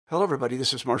Hello, everybody.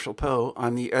 This is Marshall Poe.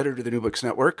 I'm the editor of the New Books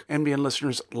Network. NBN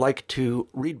listeners like to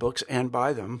read books and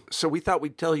buy them. So we thought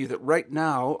we'd tell you that right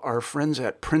now, our friends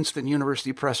at Princeton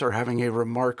University Press are having a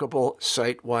remarkable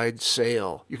site-wide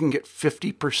sale. You can get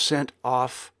 50%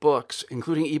 off books,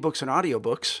 including ebooks and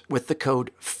audiobooks, with the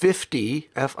code 50,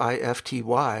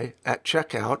 F-I-F-T-Y, at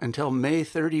checkout until May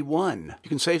 31. You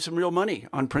can save some real money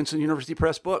on Princeton University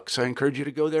Press books. I encourage you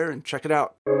to go there and check it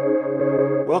out.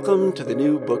 Welcome to the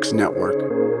New Books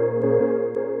Network.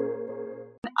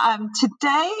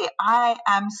 Today I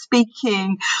am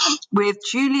speaking with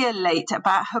Julia Late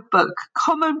about her book,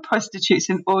 Common Prostitutes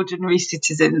and Ordinary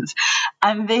Citizens.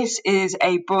 And this is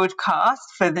a broadcast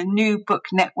for the New Book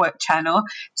Network channel,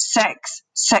 Sex,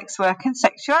 Sex Work and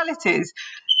Sexualities.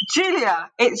 Julia,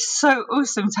 it's so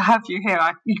awesome to have you here.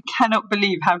 You cannot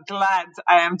believe how glad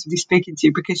I am to be speaking to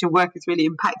you because your work has really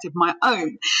impacted my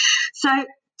own. So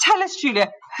tell us,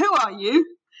 Julia, who are you?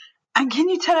 And can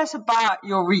you tell us about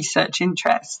your research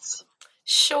interests?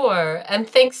 Sure. And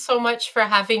thanks so much for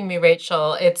having me,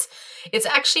 Rachel. It's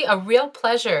actually a real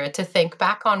pleasure to think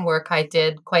back on work I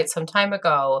did quite some time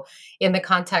ago in the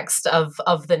context of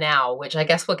the now, which I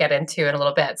guess we'll get into in a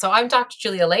little bit. So I'm Dr.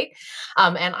 Julia Late,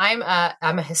 and I'm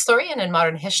a historian in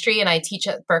modern history, and I teach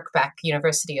at Birkbeck,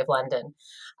 University of London.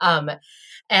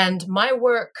 And my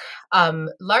work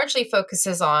largely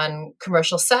focuses on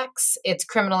commercial sex, its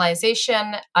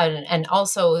criminalization, and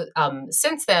also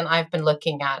since then I've been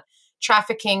looking at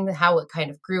trafficking, how it kind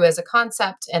of grew as a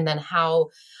concept, and then how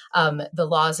the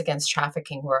laws against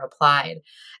trafficking were applied.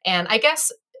 And I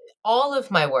guess all of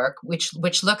my work, which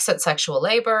looks at sexual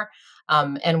labor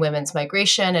and women's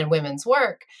migration and women's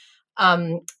work,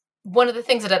 one of the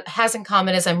things that it has in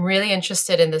common is I'm really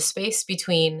interested in the space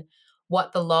between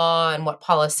what the law and what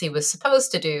policy was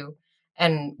supposed to do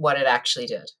and what it actually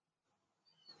did.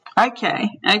 Okay.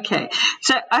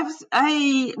 So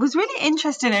I was really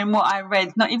interested in what I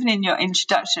read, not even in your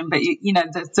introduction, but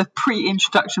the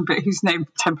pre-introduction bit whose name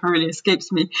temporarily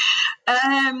escapes me.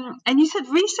 And you said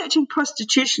researching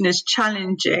prostitution is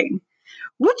challenging.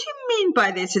 What do you mean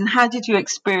by this, and how did you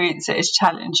experience it as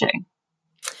challenging?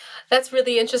 That's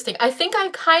really interesting. I think I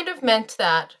kind of meant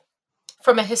that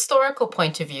from a historical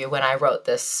point of view when I wrote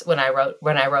this, when I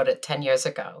wrote it 10 years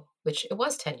ago, which it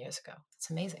was 10 years ago. It's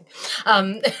amazing.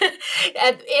 And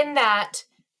in that,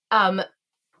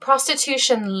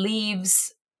 prostitution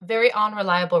leaves very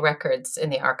unreliable records in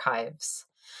the archives.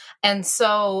 And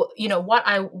so, what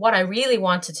I really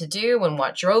wanted to do and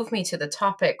what drove me to the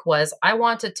topic was I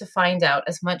wanted to find out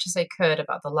as much as I could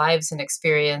about the lives and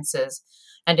experiences,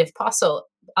 and if possible,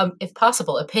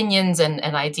 opinions and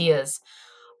ideas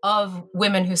of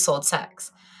women who sold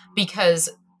sex, because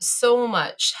so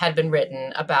much had been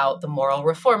written about the moral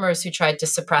reformers who tried to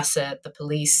suppress it, the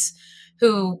police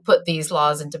who put these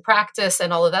laws into practice,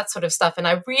 and all of that sort of stuff. And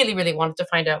I really, really wanted to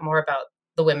find out more about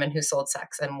the women who sold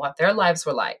sex and what their lives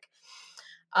were like.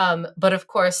 But of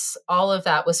course, all of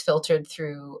that was filtered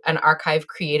through an archive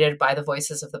created by the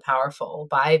voices of the powerful,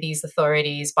 by these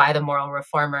authorities, by the moral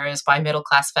reformers, by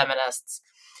middle-class feminists.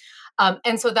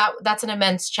 And so that's an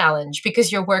immense challenge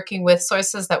because you're working with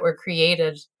sources that were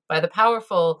created by the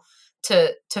powerful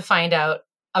to find out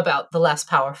about the less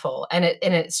powerful. And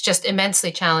it's just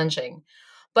immensely challenging.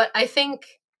 But I think,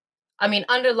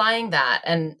 underlying that,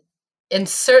 and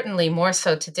certainly more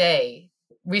so today,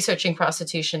 researching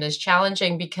prostitution is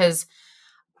challenging because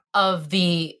of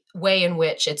the way in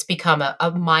which it's become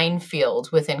a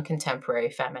minefield within contemporary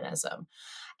feminism.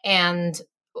 And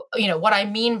what I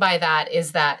mean by that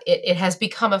is that it has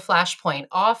become a flashpoint,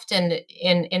 often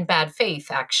in bad faith,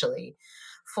 actually,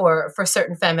 for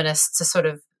certain feminists to sort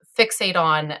of fixate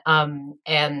on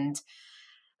and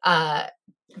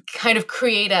kind of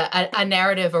create a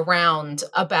narrative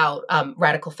about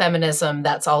radical feminism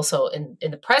that's also in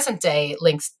the present day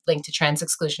linked to trans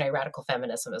exclusionary radical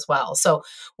feminism as well. So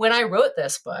when I wrote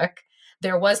this book,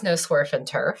 there was no SWERF and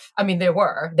TERF.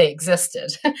 They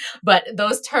existed, but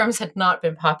those terms had not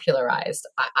been popularized.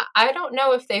 I don't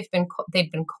know if they'd been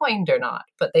coined or not,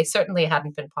 but they certainly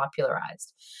hadn't been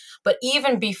popularized. But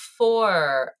even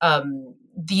before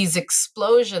these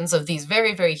explosions of these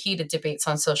very, very heated debates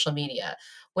on social media,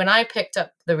 when I picked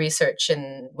up the research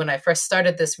and when I first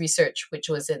started this research, which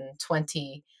was in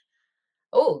 2003,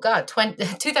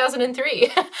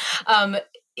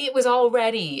 it was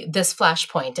already this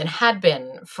flashpoint and had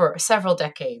been for several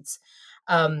decades.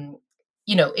 In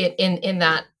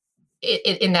the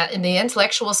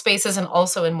intellectual spaces and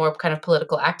also in more kind of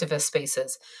political activist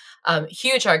spaces,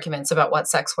 huge arguments about what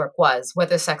sex work was,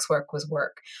 whether sex work was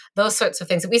work, those sorts of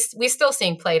things. We still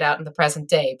seeing played out in the present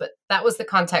day, but that was the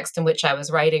context in which I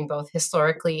was writing, both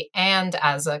historically and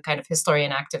as a kind of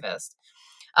historian activist.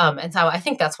 And so I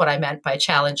think that's what I meant by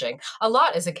challenging. A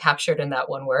lot isn't captured in that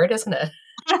one word, isn't it?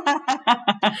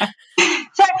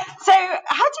 So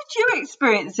how did you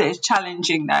experience it as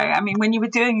challenging, though? I mean, when you were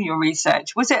doing your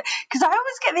research, was it, because I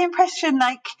always get the impression,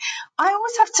 like, I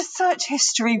always have to search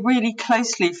history really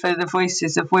closely for the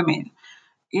voices of women.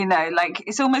 You know, like,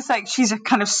 it's almost like she's a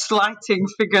kind of slighting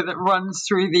figure that runs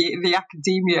through the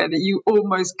academia that you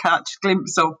almost catch a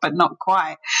glimpse of, but not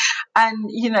quite. And,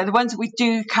 you know, the ones that we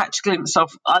do catch a glimpse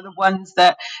of are the ones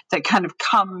that kind of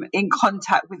come in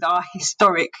contact with our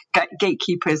historic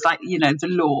gatekeepers, like, you know, the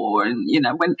law. And, you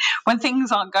know, when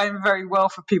things aren't going very well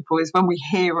for people is when we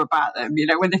hear about them, you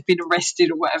know, when they've been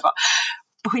arrested or whatever.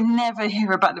 But we never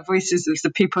hear about the voices of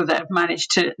the people that have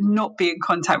managed to not be in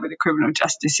contact with the criminal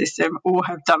justice system or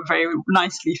have done very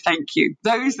nicely, thank you.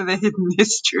 Those are the hidden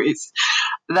histories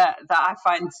that I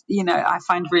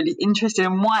find really interesting,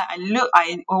 and why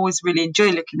I always really enjoy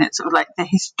looking at sort of like the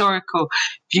historical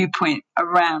viewpoint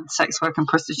around sex work and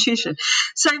prostitution.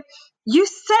 So you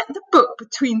set the book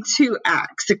between two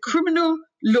acts, the Criminal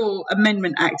Law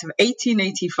Amendment Act of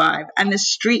 1885 and the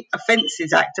Street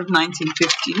Offences Act of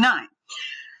 1959.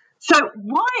 So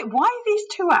why these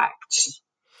two acts?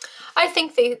 I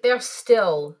think they're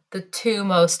still the two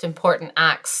most important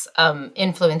acts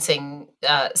influencing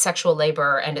sexual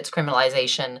labor and its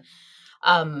criminalization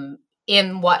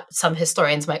in what some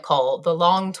historians might call the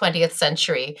long 20th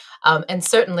century, and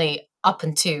certainly up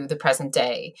into the present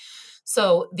day.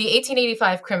 So the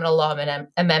 1885 Criminal Law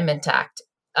Amendment Act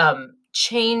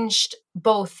changed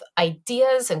both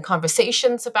ideas and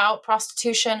conversations about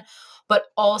prostitution, but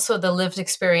also the lived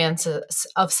experiences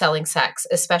of selling sex,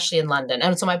 especially in London.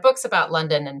 And so my book's about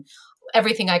London, and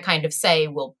everything I kind of say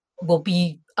will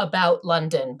be about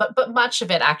London, but much of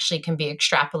it actually can be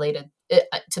extrapolated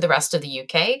to the rest of the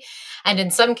UK. And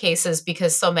in some cases,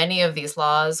 because so many of these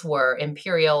laws were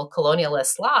imperial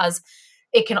colonialist laws,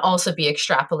 it can also be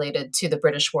extrapolated to the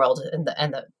British world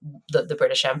and the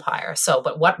British Empire. So,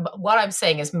 but what I'm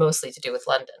saying is mostly to do with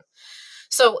London.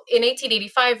 So in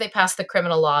 1885, they passed the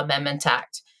Criminal Law Amendment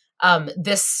Act.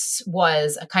 This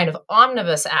was a kind of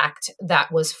omnibus act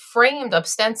that was framed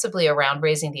ostensibly around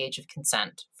raising the age of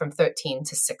consent from 13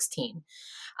 to 16.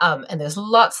 And there's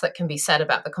lots that can be said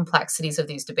about the complexities of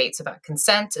these debates about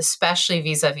consent, especially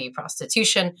vis-a-vis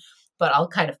prostitution. But I'll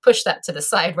kind of push that to the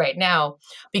side right now,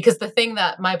 because the thing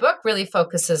that my book really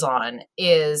focuses on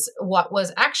is what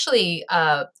was actually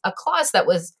a clause that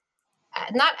was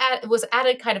was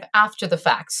added kind of after the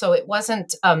fact. So it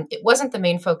wasn't the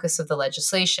main focus of the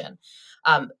legislation.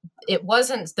 It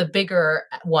wasn't the bigger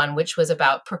one, which was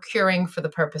about procuring for the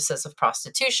purposes of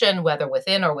prostitution, whether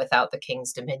within or without the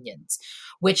king's dominions,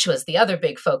 which was the other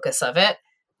big focus of it.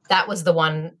 That was the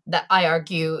one that I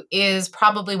argue is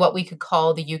probably what we could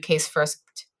call the UK's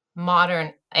first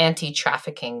modern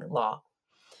anti-trafficking law.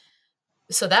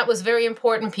 So that was very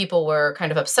important. People were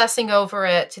kind of obsessing over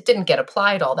it. It didn't get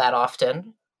applied all that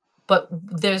often. But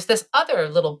there's this other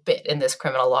little bit in this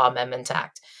Criminal Law Amendment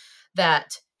Act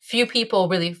that few people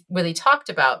really talked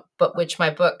about, but which my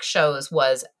book shows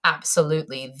was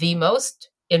absolutely the most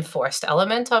enforced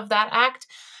element of that act,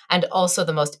 and also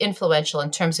the most influential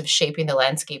in terms of shaping the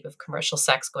landscape of commercial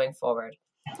sex going forward.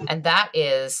 And that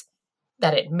is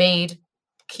that it made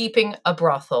keeping a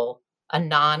brothel a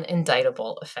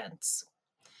non-indictable offense.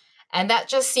 And that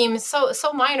just seems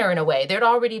so minor in a way. There'd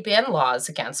already been laws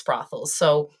against brothels.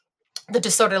 So the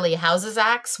Disorderly Houses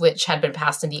Acts, which had been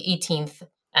passed in the 18th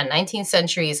and 19th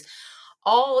centuries,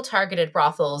 all targeted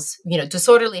brothels. You know,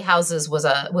 disorderly houses was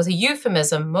a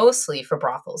euphemism mostly for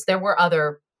brothels. There were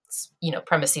other,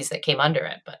 premises that came under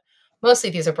it, but mostly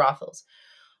these are brothels.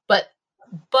 But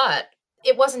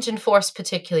it wasn't enforced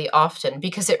particularly often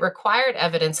because it required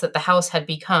evidence that the house had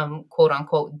become, quote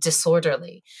unquote,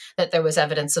 disorderly, that there was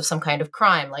evidence of some kind of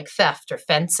crime like theft or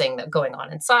fencing that going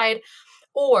on inside,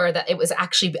 or that it was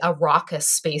actually a raucous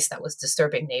space that was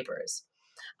disturbing neighbors.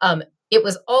 It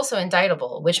was also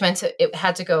indictable, which meant it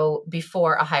had to go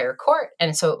before a higher court,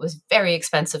 and so it was very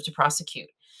expensive to prosecute.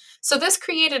 So this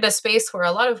created a space where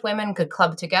a lot of women could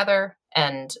club together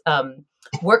and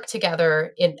work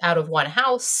together out of one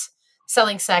house,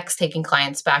 selling sex, taking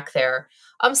clients back there,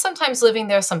 sometimes living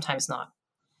there, sometimes not.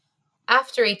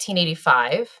 After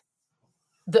 1885,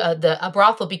 a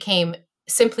brothel became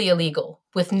simply illegal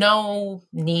with no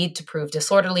need to prove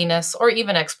disorderliness or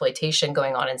even exploitation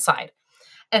going on inside.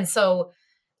 And so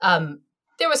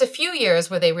there was a few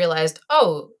years where they realized,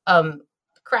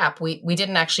 crap, we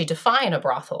didn't actually define a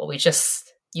brothel. We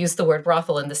just used the word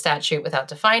brothel in the statute without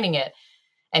defining it.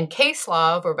 And case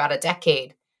law over about a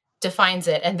decade defines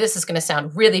it. And this is going to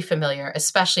sound really familiar,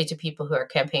 especially to people who are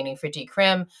campaigning for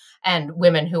decrim and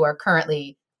women who are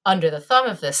currently under the thumb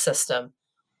of this system.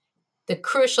 The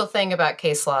crucial thing about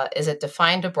case law is it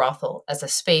defined a brothel as a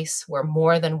space where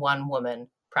more than one woman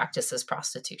practices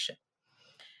prostitution.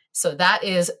 So that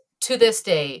is, to this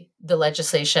day, the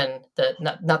legislation,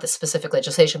 not the specific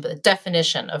legislation, but the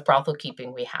definition of brothel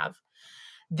keeping we have.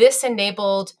 This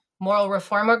enabled moral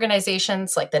reform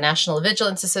organizations like the National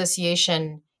Vigilance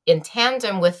Association, in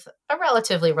tandem with a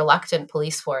relatively reluctant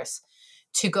police force,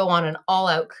 to go on an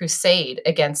all-out crusade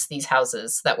against these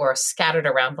houses that were scattered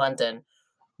around London,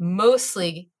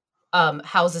 mostly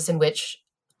houses in which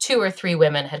 2 or 3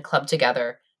 women had clubbed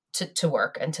together to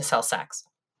work and to sell sex.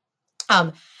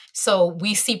 So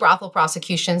we see brothel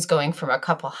prosecutions going from a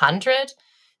couple hundred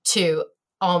to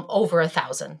over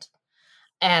 1,000.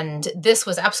 And this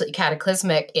was absolutely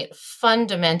cataclysmic. It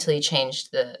fundamentally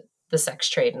changed the sex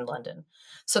trade in London.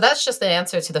 So that's just the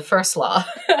answer to the first law.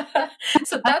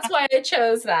 So that's why I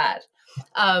chose that.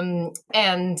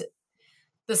 And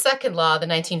the second law, the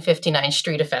 1959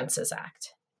 Street Offences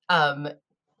Act,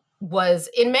 was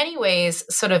in many ways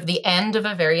sort of the end of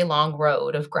a very long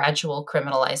road of gradual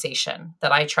criminalization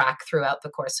that I track throughout the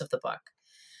course of the book.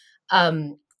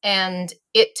 And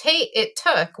it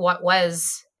took what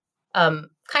was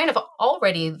kind of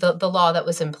already the law that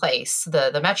was in place,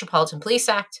 the Metropolitan Police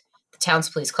Act, the Towns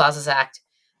Police Clauses Act,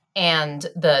 and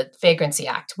the Vagrancy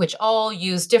Act, which all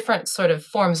use different sort of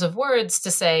forms of words to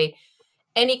say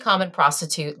any common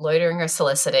prostitute loitering or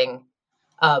soliciting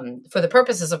for the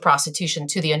purposes of prostitution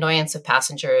to the annoyance of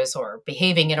passengers or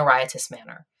behaving in a riotous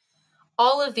manner.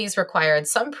 All of these required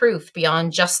some proof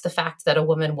beyond just the fact that a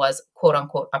woman was, quote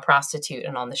unquote, a prostitute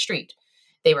and on the street.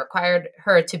 They required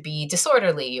her to be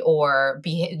disorderly or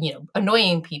be,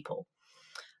 annoying people.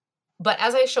 But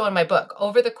as I show in my book,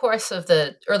 over the course of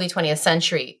the early 20th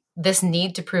century, this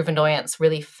need to prove annoyance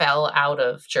really fell out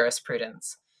of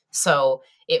jurisprudence. So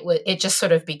it just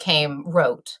sort of became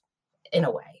rote in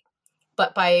a way.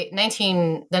 But by the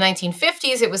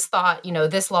 1950s, it was thought,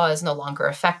 this law is no longer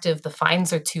effective. The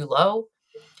fines are too low.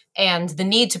 And the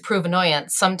need to prove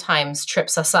annoyance sometimes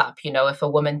trips us up, if a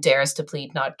woman dares to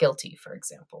plead not guilty, for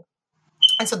example.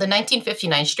 And so the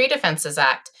 1959 Street Offences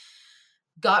Act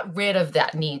got rid of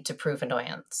that need to prove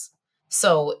annoyance.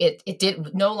 So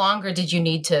no longer did you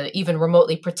need to even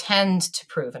remotely pretend to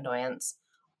prove annoyance.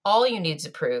 All you needed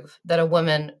to prove that a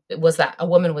woman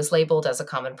was labeled as a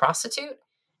common prostitute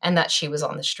and that she was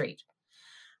on the street.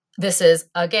 This is,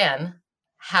 again,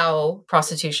 how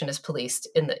prostitution is policed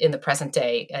in the present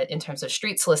day in terms of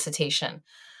street solicitation.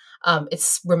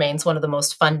 It remains one of the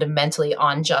most fundamentally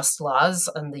unjust laws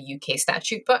in the UK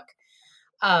statute book.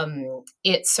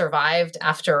 It survived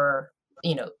after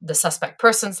the suspect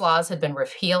persons laws had been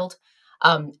repealed,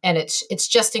 and it's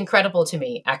just incredible to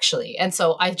me, actually. And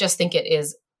so I just think it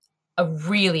is a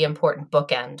really important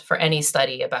bookend for any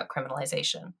study about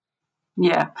criminalization.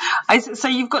 Yeah. So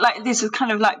you've got this is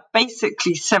kind of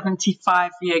basically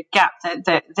 75-year gap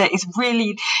that is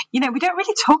really, we don't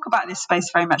really talk about this space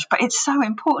very much, but it's so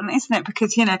important, isn't it?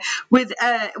 Because, with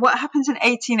what happens in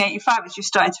 1885 is you're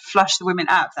starting to flush the women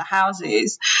out of the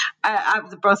houses, out of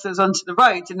the brothels onto the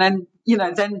roads. And then,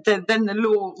 then the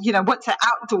law, once they're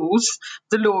outdoors,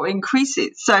 the law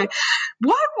increases. So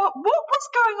what was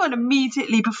going on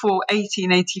immediately before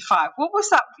 1885? What was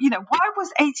that, why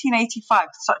was 1885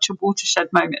 such a watershed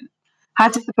moment? How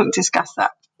does the book discuss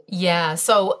that? Yeah,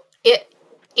 so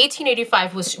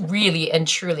 1885 was really and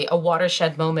truly a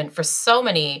watershed moment for so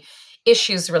many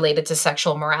issues related to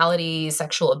sexual morality,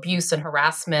 sexual abuse and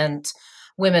harassment,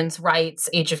 women's rights,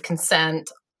 age of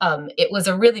consent. It was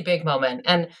a really big moment.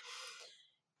 And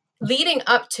leading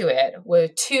up to it were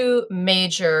 2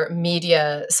 major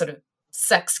media sort of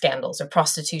sex scandals or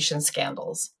prostitution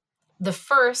scandals. The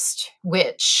first,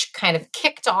 which kind of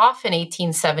kicked off in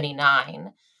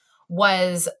 1879,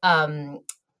 was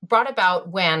brought about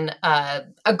when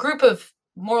a group of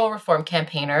moral reform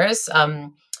campaigners,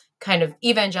 kind of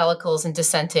evangelicals and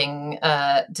dissenting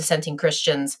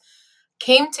Christians,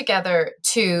 came together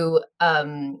to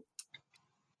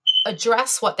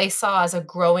address what they saw as a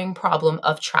growing problem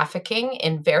of trafficking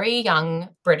in very young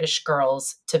British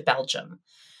girls to Belgium.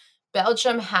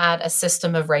 Belgium had a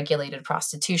system of regulated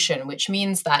prostitution, which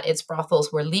means that its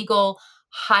brothels were legal,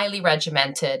 highly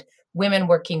regimented. Women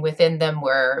working within them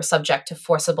were subject to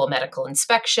forcible medical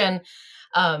inspection,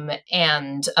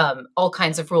 and all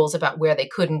kinds of rules about where they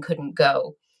could and couldn't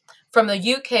go. From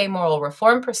the UK moral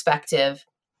reform perspective,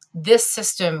 this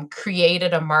system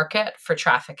created a market for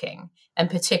trafficking, and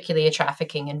particularly a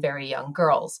trafficking in very young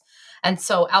girls. And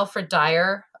so Alfred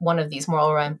Dyer, one of these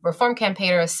moral reform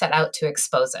campaigners, set out to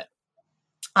expose it.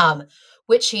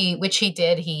 Which he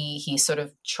did. He sort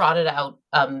of trotted out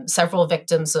several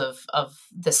victims of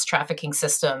this trafficking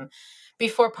system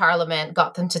before Parliament,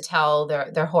 got them to tell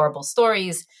their horrible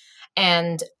stories.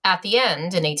 And at the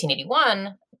end, in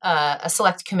 1881, a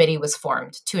select committee was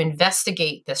formed to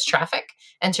investigate this traffic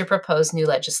and to propose new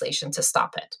legislation to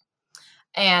stop it.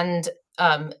 And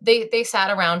they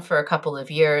sat around for a couple of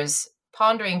years,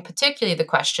 pondering particularly the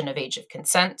question of age of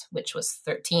consent, which was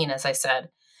 13, as I said,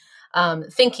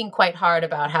 thinking quite hard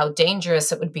about how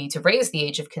dangerous it would be to raise the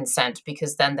age of consent,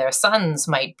 because then their sons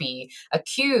might be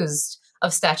accused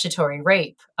of statutory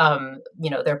rape,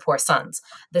 their poor sons.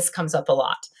 This comes up a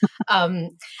lot.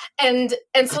 And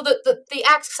so the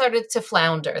act started to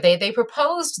flounder. They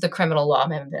proposed the Criminal Law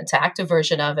Amendment Act, a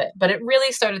version of it, but it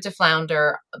really started to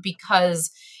flounder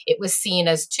because it was seen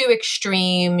as too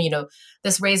extreme.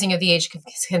 This raising of the age of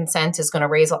consent is going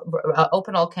to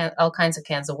open all kinds of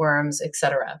cans of worms,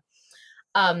 etc.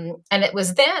 And it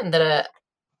was then that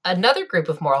another group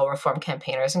of moral reform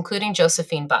campaigners, including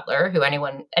Josephine Butler, who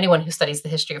anyone who studies the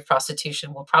history of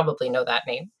prostitution will probably know that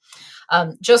name.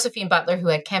 Josephine Butler, who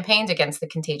had campaigned against the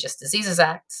Contagious Diseases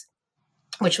Act,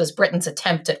 which was Britain's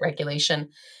attempt at regulation,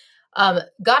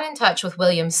 got in touch with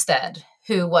William Stead,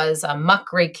 who was a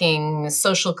muckraking,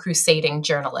 social crusading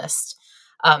journalist,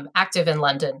 active in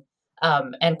London,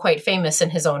 and quite famous in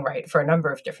his own right for a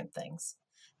number of different things.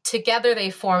 Together,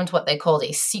 they formed what they called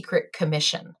a secret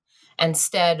commission. And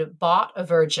Stead bought a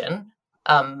virgin,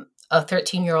 a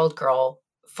 13-year-old girl,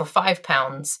 for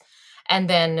 £5, and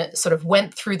then sort of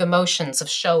went through the motions of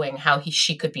showing how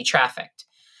she could be trafficked.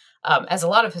 As a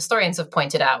lot of historians have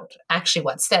pointed out, actually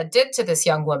what Stead did to this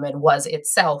young woman was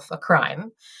itself a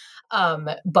crime.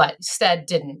 But Stead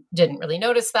didn't really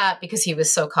notice that because he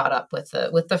was so caught up with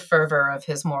the fervor of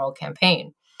his moral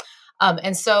campaign.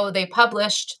 And so they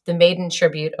published The Maiden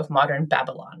Tribute of Modern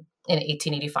Babylon in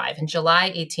 1885, in July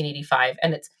 1885.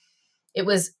 And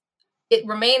it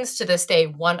remains to this day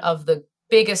one of the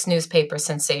biggest newspaper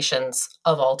sensations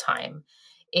of all time.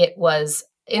 It was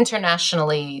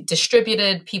internationally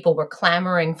distributed. People were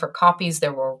clamoring for copies.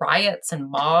 There were riots and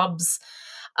mobs.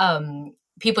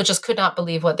 People just could not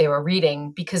believe what they were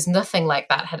reading because nothing like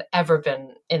that had ever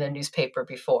been in a newspaper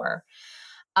before.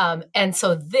 And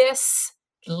so this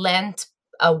lent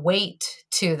a weight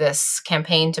to this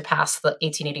campaign to pass the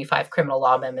 1885 Criminal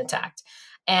Law Amendment Act.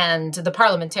 And the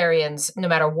parliamentarians, no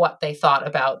matter what they thought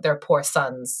about their poor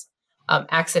sons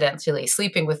accidentally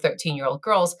sleeping with 13-year-old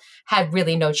girls, had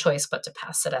really no choice but to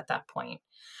pass it at that point.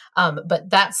 But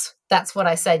that's what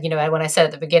I said, when I said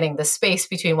at the beginning, the space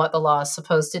between what the law is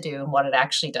supposed to do and what it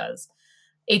actually does.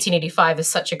 1885 is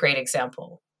such a great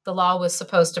example. The law was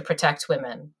supposed to protect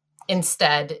women.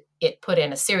 Instead, it put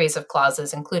in a series of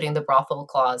clauses, including the brothel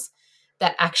clause,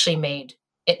 that actually made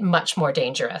it much more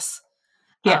dangerous.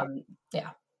 Yeah.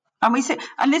 And we see,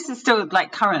 and this is still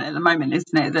like current at the moment,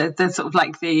 isn't it? The sort of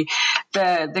like the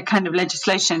kind of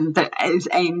legislation that is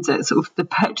aimed at sort of the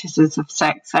purchasers of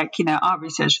sex. Like, our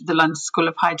research with the London School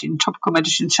of Hygiene and Tropical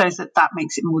Medicine shows that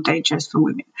makes it more dangerous for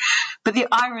women. But the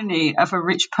irony of a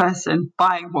rich person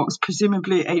buying what was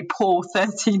presumably a poor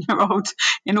 13-year-old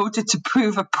in order to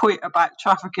prove a point about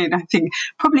trafficking, I think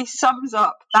probably sums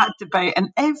up that debate and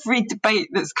every debate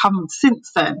that's come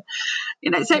since then.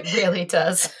 So it really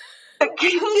does.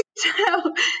 Can you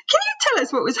tell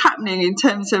us what was happening in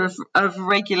terms of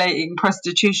regulating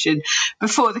prostitution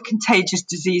before the Contagious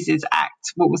Diseases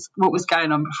Act? What was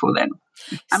going on before then?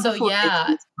 So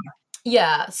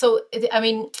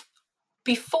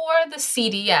before the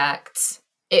CD Act,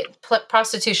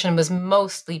 prostitution was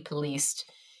mostly policed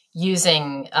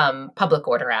using public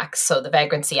order acts, so the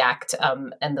Vagrancy Act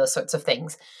and those sorts of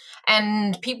things,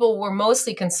 and people were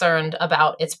mostly concerned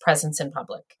about its presence in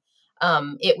public.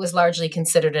 It was largely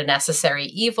considered a necessary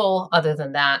evil, other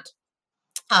than that.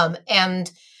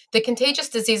 And the Contagious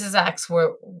Diseases Acts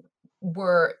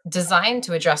were designed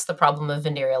to address the problem of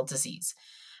venereal disease.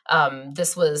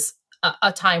 This was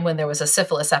a time when there was a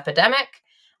syphilis epidemic.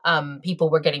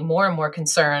 People were getting more and more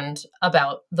concerned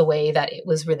about the way that it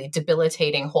was really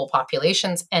debilitating whole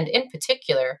populations, and in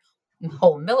particular,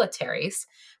 whole militaries,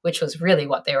 which was really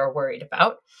what they were worried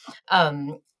about.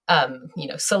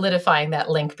 Solidifying that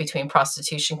link between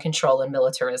prostitution control and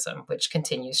militarism, which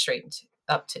continues straight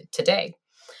up to today.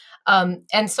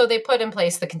 And so they put in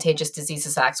place the Contagious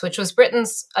Diseases Act, which was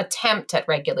Britain's attempt at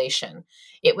regulation.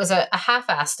 It was a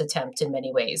half-assed attempt in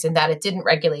many ways, in that it didn't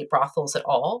regulate brothels at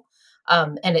all.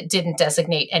 And it didn't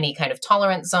designate any kind of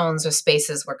tolerance zones or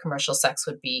spaces where commercial sex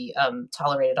would be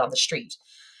tolerated on the street.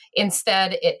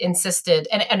 Instead, it insisted,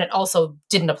 and it also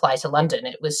didn't apply to London.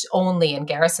 It was only in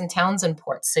garrison towns and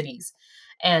port cities.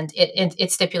 And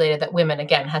it stipulated that women,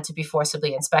 again, had to be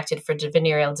forcibly inspected for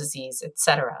venereal disease,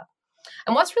 etc.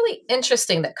 And what's really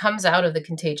interesting that comes out of the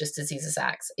Contagious Diseases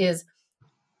Act is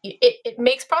it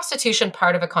makes prostitution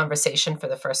part of a conversation for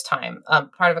the first time,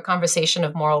 part of a conversation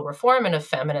of moral reform and of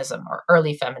feminism, or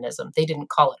early feminism. They didn't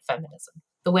call it feminism.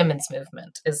 The women's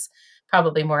movement is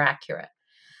probably more accurate.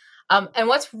 And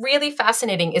what's really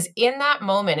fascinating is in that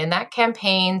moment, in that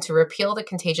campaign to repeal the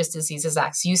Contagious Diseases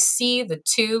Act, you see the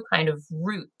two kind of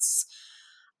roots,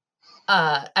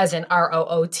 as in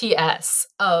ROOTS,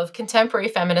 of contemporary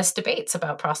feminist debates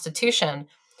about prostitution.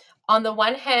 On the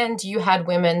one hand, you had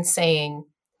women saying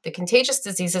the Contagious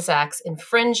Diseases Act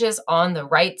infringes on the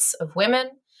rights of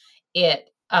women. It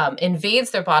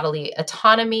invades their bodily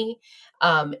autonomy.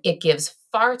 It gives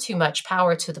far too much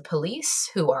power to the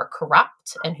police, who are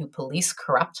corrupt and who police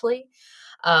corruptly.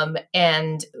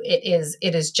 And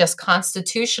it is just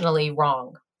constitutionally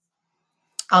wrong.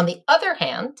 On the other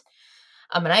hand,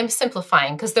 and I'm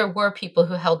simplifying because there were people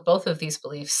who held both of these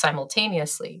beliefs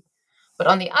simultaneously. But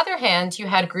on the other hand, you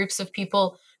had groups of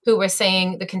people who were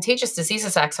saying the Contagious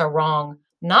Diseases Acts are wrong,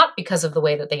 not because of the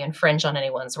way that they infringe on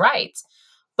anyone's rights,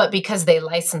 but because they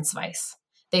license vice.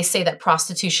 They say that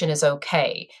prostitution is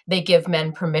okay. They give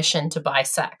men permission to buy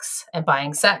sex, and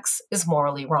buying sex is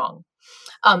morally wrong.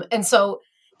 And so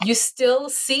you still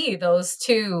see those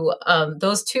two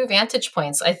vantage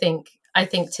points, I think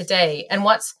today. And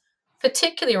what's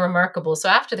particularly remarkable, so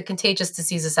after the Contagious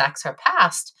Diseases Acts are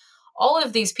passed, all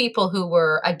of these people who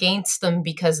were against them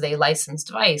because they licensed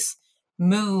vice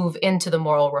move into the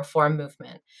moral reform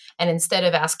movement. And instead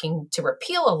of asking to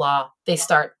repeal a law, they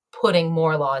start putting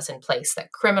more laws in place that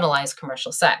criminalize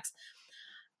commercial sex.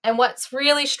 And what's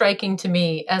really striking to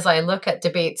me as I look at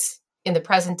debates in the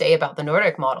present day about the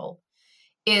Nordic model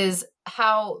is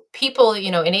how people,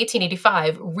 in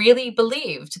 1885 really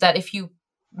believed that if you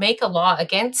make a law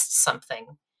against something,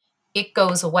 it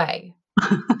goes away.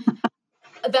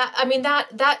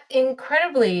 That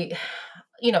incredibly,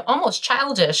 almost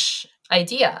childish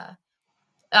idea.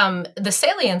 The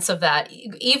salience of that,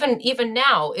 even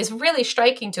now, is really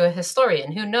striking to a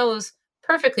historian who knows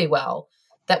perfectly well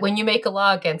that when you make a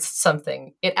law against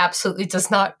something, it absolutely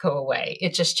does not go away.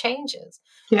 It just changes.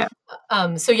 Yeah.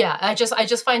 I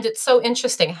just find it so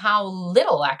interesting how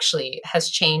little actually has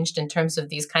changed in terms of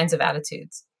these kinds of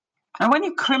attitudes. And when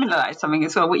you criminalize something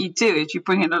as well, what you do is you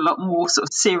bring in a lot more sort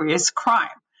of serious crime.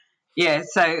 Yeah,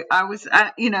 so I was,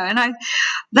 that was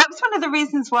one of the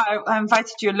reasons why I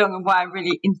invited you along and why I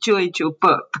really enjoyed your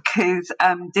book, because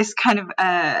this kind of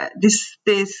the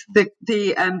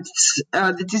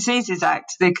Diseases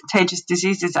Act, the Contagious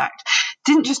Diseases Act,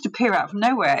 didn't just appear out of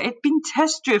nowhere. It'd been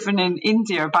test driven in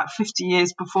India about 50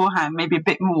 years beforehand, maybe a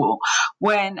bit more,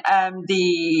 when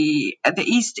the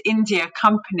East India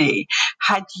Company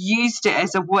had used it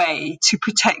as a way to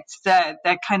protect their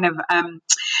kind of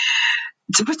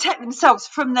to protect themselves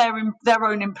from their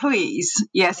own employees.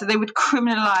 Yeah, so they would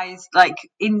criminalize like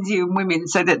Indian women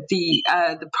so that the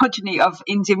progeny of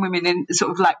Indian women and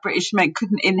sort of like British men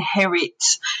couldn't inherit,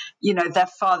 their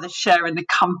father's share in the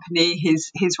company,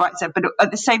 his rights there. But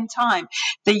at the same time,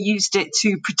 they used it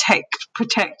to protect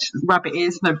rabbit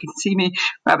ears. Nobody can see me.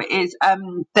 Rabbit ears.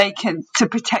 To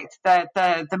protect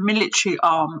the military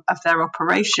arm of their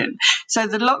operation. So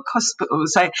the Lock Hospital.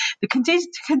 So the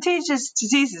Contagious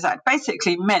Diseases Act basically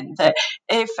meant that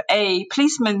if a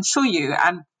policeman saw you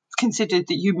and considered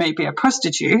that you may be a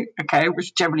prostitute, okay,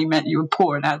 which generally meant you were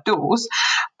poor and outdoors,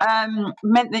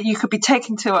 meant that you could be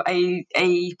taken to a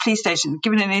police station,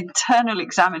 given an internal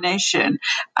examination,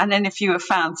 and then if you were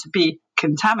found to be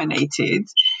contaminated,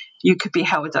 you could be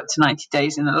held up to 90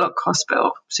 days in a Lock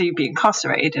Hospital. So you'd be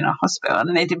incarcerated in a hospital.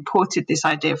 And they'd imported this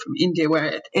idea from India where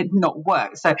it had not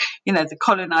worked. So, the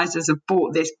colonizers have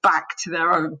brought this back to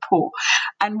their own poor.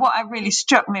 And what I really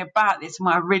struck me about this and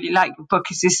what I really like the book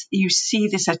is this, you see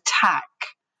this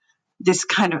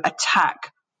kind of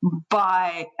attack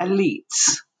by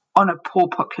elites on a poor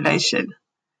population.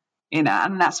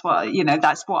 And that's why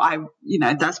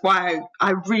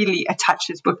I really attached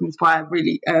this book, and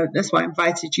that's why I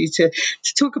invited you to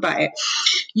talk about it.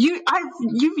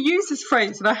 You've used this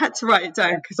phrase, and I had to write it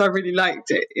down because I really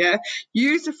liked it. Yeah,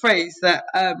 you used a phrase that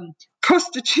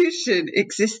prostitution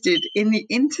existed in the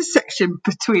intersection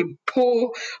between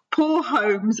poor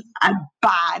homes and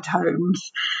bad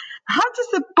homes. How does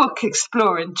the book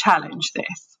explore and challenge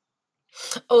this?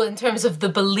 Oh, in terms of the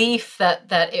belief that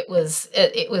it was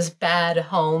bad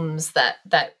homes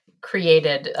that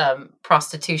created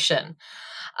prostitution.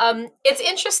 It's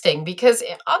interesting because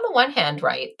on the one hand,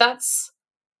 right, that's,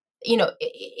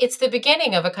 it's the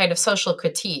beginning of a kind of social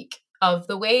critique of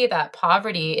the way that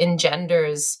poverty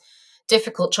engenders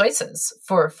difficult choices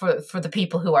for the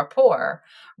people who are poor,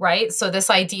 right? So this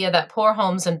idea that poor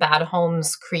homes and bad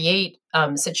homes create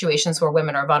situations where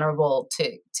women are vulnerable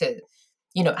to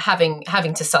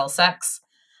having to sell sex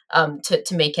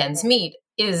to make ends meet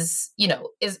is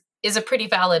a pretty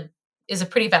valid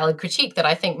critique that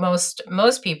I think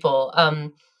most people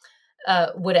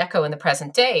would echo in the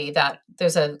present day, that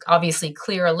there's a obviously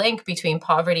clear link between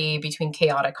poverty, between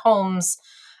chaotic homes,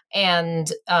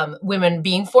 and women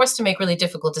being forced to make really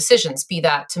difficult decisions, be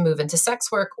that to move into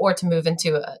sex work or to move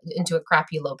into a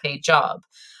crappy low paid job.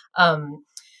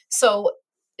 So,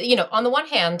 on the one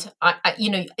hand,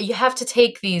 you have to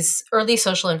take these early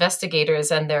social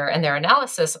investigators and their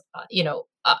analysis,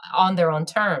 on their own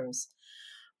terms.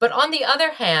 But on the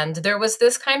other hand, there was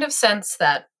this kind of sense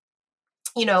that,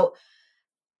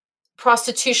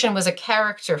 prostitution was a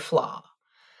character flaw,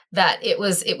 that it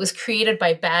was created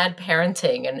by bad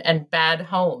parenting and bad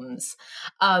homes,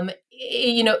 and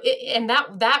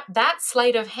that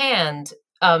sleight of hand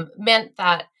meant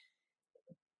that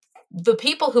the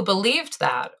people who believed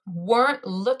that weren't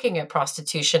looking at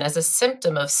prostitution as a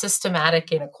symptom of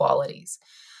systematic inequalities.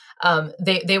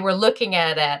 They were looking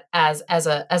at it as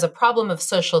a problem of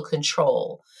social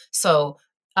control. So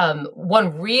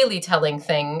one really telling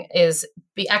thing is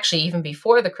actually even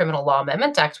before the Criminal Law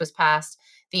Amendment Act was passed,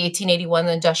 the 1881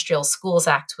 Industrial Schools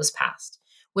Act was passed,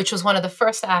 which was one of the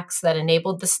first acts that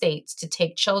enabled the states to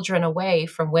take children away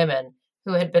from women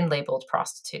who had been labeled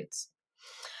prostitutes.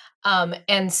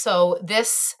 And so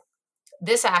this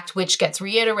act, which gets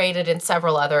reiterated in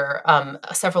several other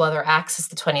acts as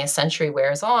the 20th century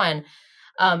wears on,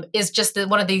 is just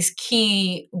one of these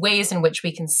key ways in which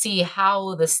we can see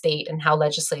how the state and how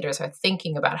legislators are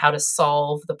thinking about how to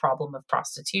solve the problem of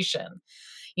prostitution.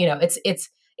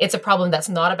 It's a problem that's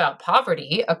not about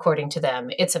poverty, according to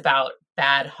them. It's about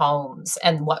bad homes.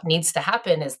 And what needs to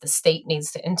happen is the state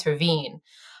needs to intervene,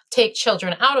 take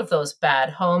children out of those bad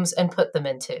homes and put them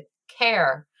into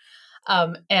care.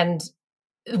 And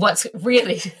what's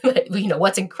really,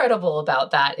 what's incredible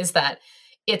about that is that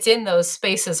it's in those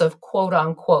spaces of quote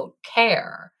unquote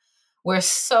care where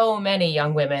so many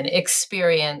young women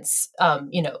experience,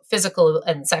 physical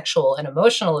and sexual and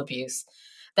emotional abuse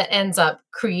that ends up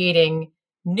creating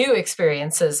new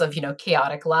experiences of,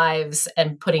 chaotic lives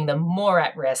and putting them more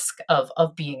at risk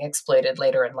of being exploited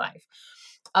later in life.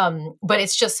 But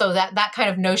it's just so that kind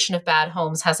of notion of bad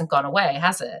homes hasn't gone away,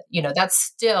 has it? That's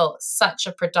still such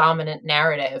a predominant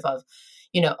narrative of,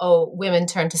 women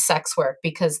turn to sex work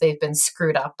because they've been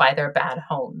screwed up by their bad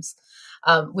homes,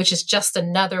 which is just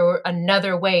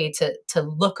another way to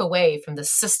look away from the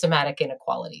systematic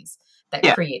inequalities that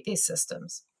create these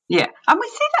systems. Yeah, and we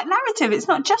see that narrative. It's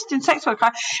not just in sex work.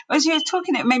 As you were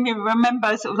talking, it made me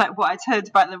remember sort of like what I'd heard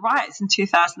about the riots in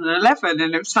 2011,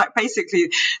 and it was like basically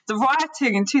the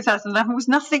rioting in 2011 was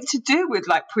nothing to do with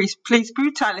like police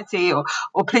brutality or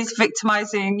police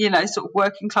victimizing, sort of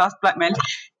working class black men.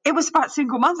 It was about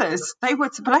single mothers. They were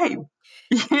to blame.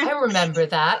 I remember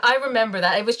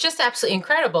that. It was just absolutely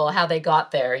incredible how they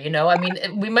got there. I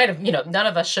mean, we might have, none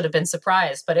of us should have been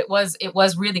surprised, but it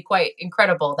was really quite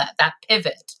incredible that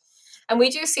pivot. And we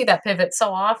do see that pivot so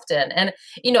often. And,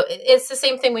 it's the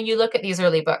same thing when you look at these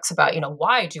early books about,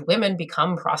 why do women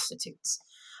become prostitutes?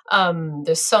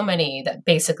 There's so many that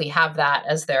basically have that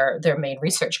as their main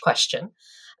research question.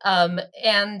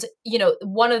 And,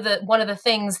 one of the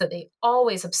things that they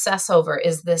always obsess over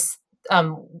is this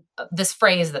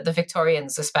phrase that the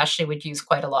Victorians especially would use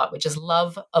quite a lot, which is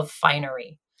love of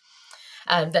finery.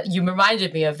 That you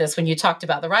reminded me of this when you talked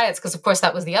about the riots, because of course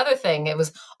that was the other thing. It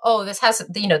was,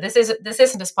 this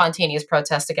isn't a spontaneous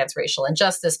protest against racial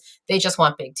injustice. They just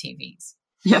want big TVs.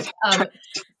 Yes.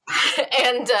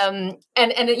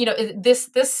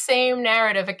 This same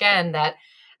narrative again that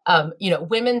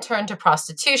women turn to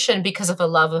prostitution because of a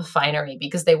love of finery,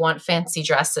 because they want fancy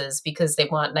dresses, because they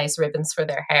want nice ribbons for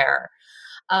their hair.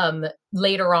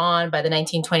 Later on, by the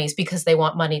 1920s, because they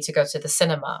want money to go to the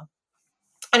cinema.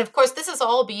 And of course, this is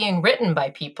all being written by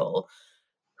people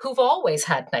who've always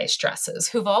had nice dresses,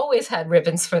 who've always had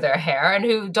ribbons for their hair, and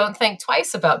who don't think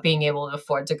twice about being able to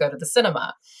afford to go to the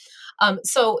cinema.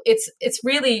 So it's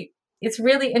really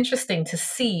interesting to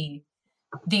see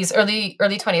these early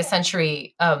 20th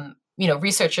century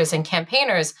researchers and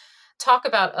campaigners talk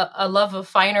about a love of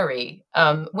finery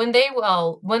when they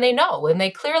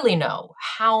clearly know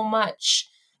how much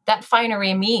that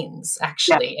finery means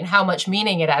actually, and how much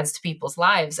meaning it adds to people's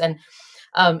lives, and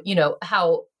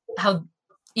how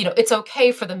it's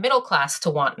okay for the middle class to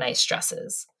want nice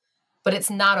dresses, but it's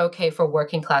not okay for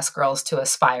working class girls to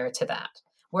aspire to that. Yeah.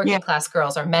 Working class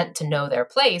girls are meant to know their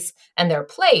place, and their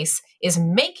place is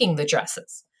making the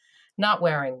dresses, not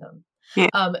wearing them. Yeah.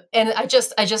 And I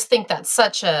just think that's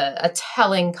such a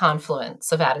telling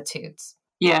confluence of attitudes.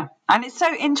 Yeah, and it's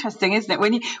so interesting, isn't it?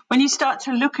 When you start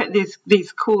to look at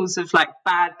these calls of like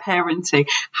bad parenting,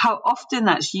 how often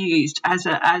that's used as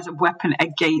a weapon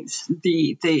against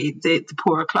the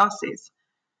poorer classes.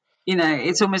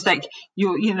 It's almost like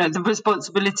the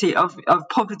responsibility of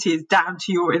poverty is down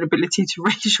to your inability to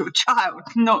raise your child,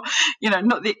 not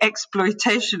the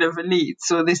exploitation of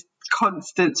elites or this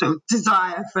constant sort of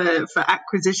desire for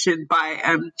acquisition by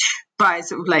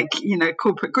sort of like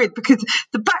corporate grid. Because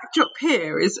the backdrop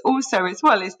here is also as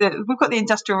well is that we've got the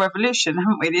Industrial Revolution,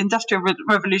 haven't we? The Industrial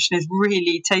Revolution is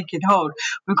really taking hold.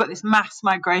 We've got this mass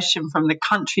migration from the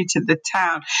country to the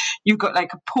town. You've got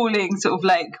like appalling sort of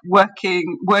like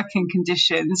working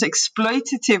conditions,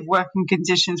 exploitative working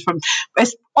conditions from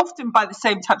often by the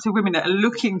same types of women that are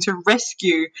looking to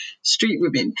rescue street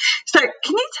women. So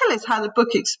can you tell us how the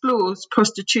book explores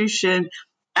prostitution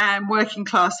and working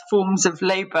class forms of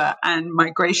labour and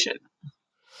migration?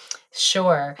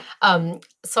 Sure.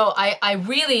 So I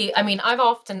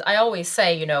always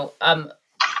say, I'm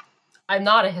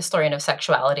not a historian of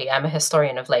sexuality. I'm a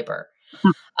historian of labor.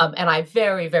 And I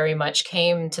very, very much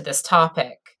came to this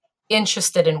topic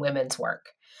interested in women's work.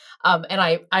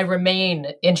 And I remain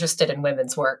interested in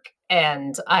women's work.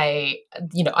 And I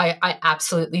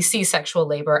absolutely see sexual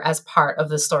labor as part of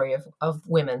the story of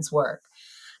women's work.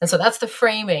 And so that's the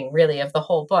framing really of the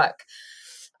whole book.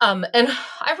 And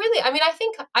I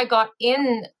think I got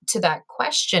into that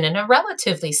question in a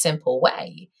relatively simple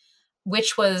way,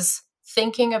 which was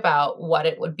thinking about what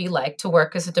it would be like to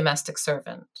work as a domestic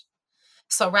servant.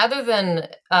 So rather than,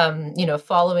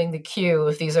 following the cue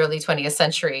of these early 20th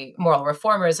century moral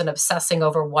reformers and obsessing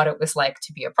over what it was like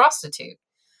to be a prostitute,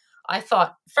 I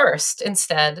thought first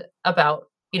instead about,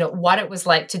 what it was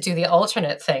like to do the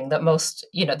alternate thing that most,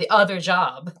 the other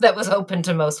job that was open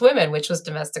to most women, which was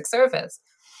domestic service.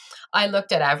 I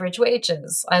looked at average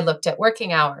wages. I looked at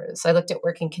working hours. I looked at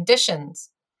working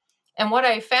conditions. And what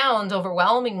I found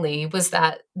overwhelmingly was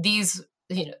that these,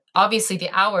 obviously the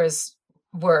hours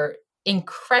were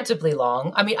incredibly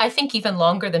long. I mean, I think even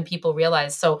longer than people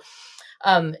realize. So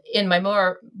in my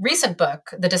more recent book,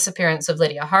 The Disappearance of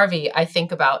Lydia Harvey, I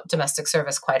think about domestic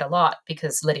service quite a lot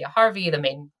because Lydia Harvey, the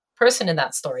main person in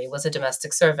that story, was a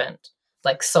domestic servant,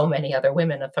 like so many other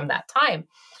women from that time.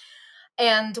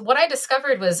 And what I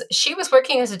discovered was she was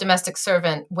working as a domestic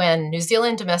servant when New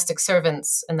Zealand domestic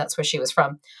servants, and that's where she was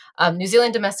from, New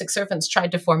Zealand domestic servants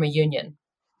tried to form a union.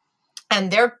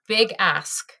 And their big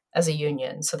ask as a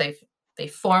union, so they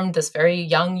formed this very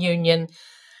young union,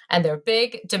 and their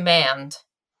big demand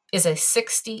is a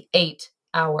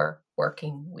 68-hour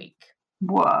working week.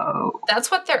 Whoa. That's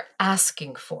what they're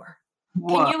asking for.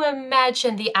 Whoa. Can you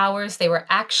imagine the hours they were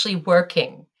actually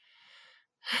working?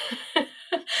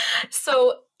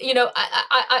 So,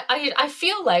 I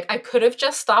feel like I could have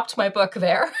just stopped my book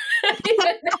there.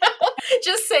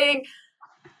 Just saying,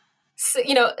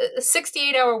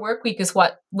 68-hour work week is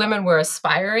what women were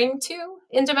aspiring to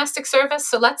in domestic service.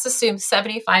 So let's assume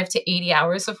 75 to 80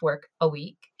 hours of work a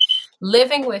week,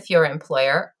 living with your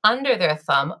employer under their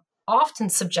thumb, often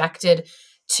subjected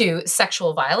to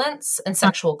sexual violence and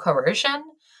sexual coercion,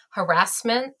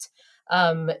 harassment,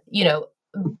 often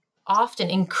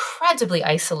incredibly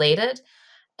isolated.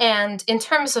 And in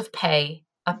terms of pay,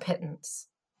 a pittance,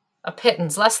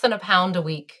 less than £1 a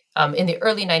week in the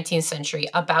early 19th century,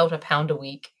 about £1 a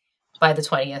week by the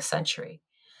 20th century.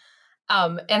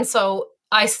 And so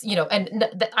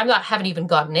haven't even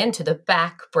gotten into the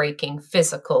back-breaking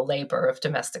physical labor of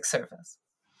domestic service.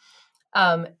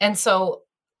 And so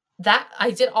that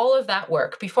I did all of that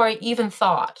work before I even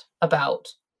thought about,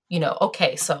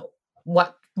 okay, so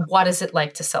what is it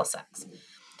like to sell sex?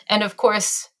 And of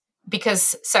course,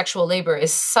 because sexual labor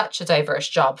is such a diverse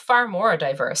job, far more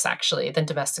diverse actually than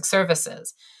domestic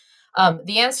services,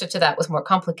 the answer to that was more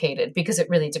complicated because it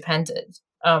really depended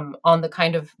on the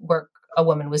kind of work a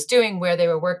woman was doing, where they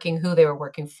were working, who they were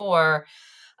working for,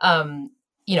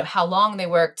 how long they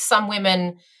worked. Some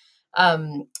women,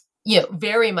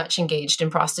 very much engaged in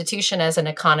prostitution as an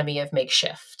economy of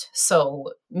makeshift.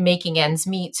 So making ends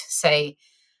meet, say,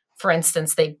 for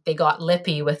instance, they got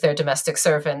lippy with their domestic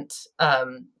servant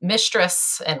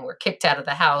mistress and were kicked out of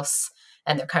the house,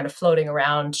 and they're kind of floating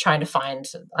around trying to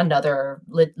find another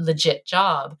legit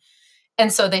job.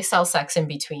 And so they sell sex in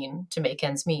between to make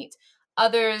ends meet.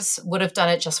 Others would have done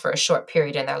it just for a short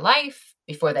period in their life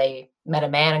before they met a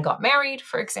man and got married,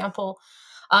 for example.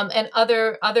 And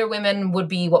other women would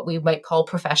be what we might call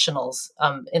professionals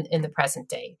in the present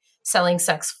day, selling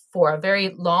sex for a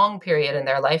very long period in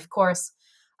their life course,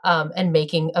 and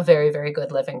making a very, very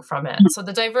good living from it. So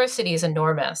the diversity is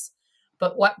enormous.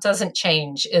 But what doesn't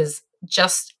change is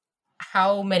just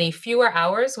how many fewer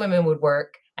hours women would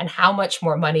work and how much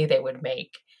more money they would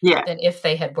make than if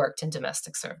they had worked in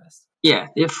domestic service. Yeah,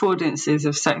 the affordances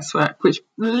of sex work, which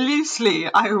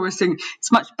loosely I always think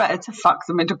it's much better to fuck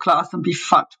the middle class than be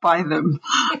fucked by them.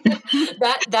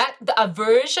 A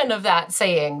version of that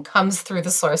saying comes through the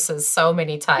sources so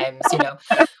many times,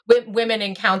 women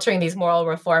encountering these moral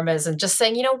reformers and just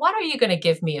saying, what are you going to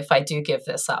give me if I do give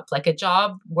this up? Like a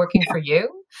job working for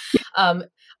you?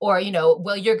 Or,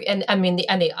 well,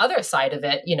 and the other side of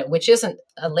it, which isn't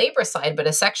a labor side, but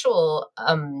a sexual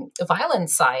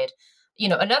violence side,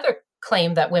 another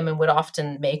claim that women would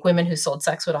often make, women who sold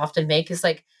sex would often make, is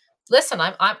like, listen,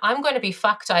 I'm going to be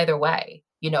fucked either way.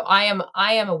 I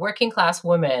am a working class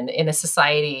woman in a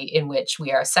society in which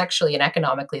we are sexually and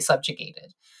economically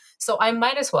subjugated. So I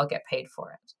might as well get paid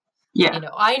for it. Yeah.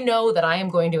 I know that I am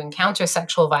going to encounter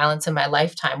sexual violence in my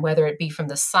lifetime, whether it be from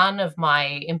the son of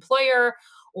my employer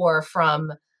or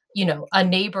from, a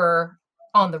neighbor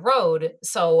on the road.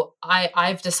 So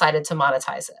I've decided to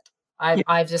monetize it.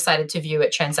 I've decided to view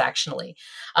it transactionally.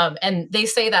 And they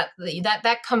say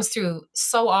that comes through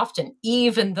so often,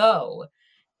 even though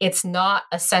it's not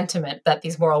a sentiment that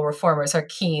these moral reformers are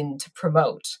keen to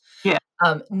promote. Yeah.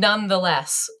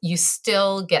 Nonetheless, you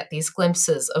still get these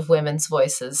glimpses of women's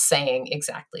voices saying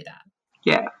exactly that.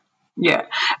 Yeah. Yeah.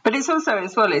 But it's also,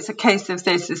 as well, it's a case of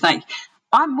this, it's like,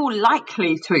 I'm more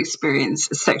likely to experience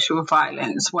sexual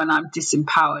violence when I'm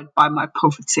disempowered by my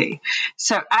poverty.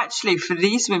 So actually, for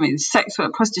these women, sex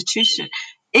work, prostitution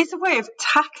is a way of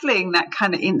tackling that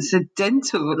kind of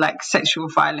incidental, like, sexual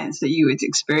violence that you would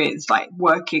experience, like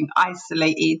working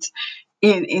isolated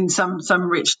in some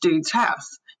rich dude's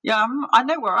house. Yeah, I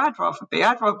know where I'd rather be.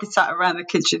 I'd rather be sat around the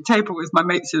kitchen table with my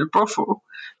mates in a brothel,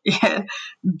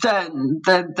 than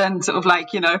sort of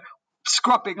like,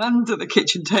 scrubbing under the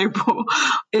kitchen table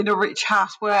in a rich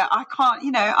house where I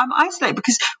can't, I'm isolated,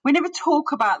 because we never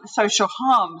talk about the social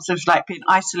harms of like being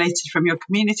isolated from your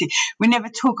community. We never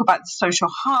talk about the social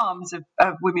harms of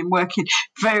women working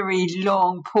very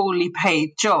long, poorly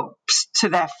paid jobs to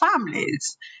their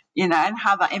families, and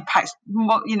how that impacts,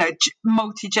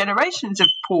 multi-generations of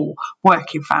poor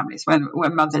working families when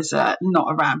mothers are not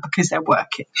around because they're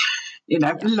working.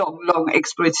 Long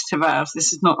exploitative hours.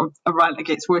 This is not a rant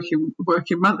against working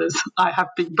mothers. I have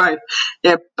been both.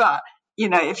 Yeah, but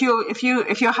if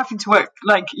you're having to work,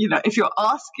 like, if you're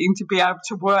asking to be able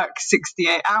to work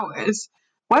 68 hours,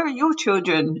 where are your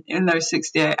children in those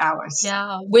 68 hours?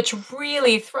 Yeah, which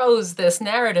really throws this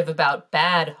narrative about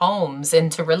bad homes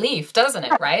into relief, doesn't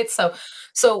it? Right. So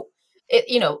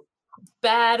it,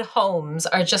 bad homes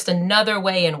are just another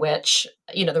way in which,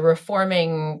 the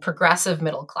reforming progressive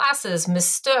middle classes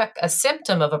mistook a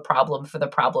symptom of a problem for the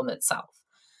problem itself.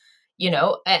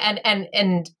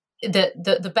 And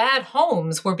the bad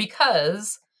homes were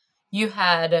because you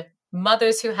had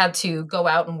mothers who had to go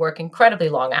out and work incredibly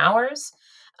long hours.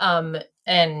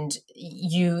 And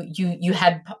you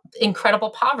had incredible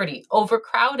poverty,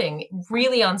 overcrowding,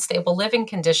 really unstable living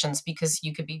conditions, because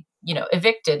you could be,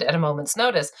 evicted at a moment's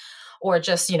notice, or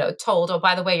just, told, oh,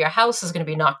 by the way, your house is going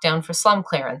to be knocked down for slum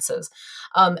clearances.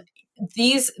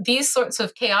 These sorts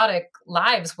of chaotic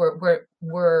lives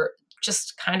were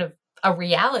just kind of a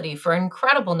reality for an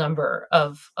incredible number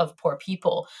of poor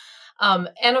people.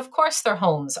 And of course, their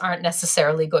homes aren't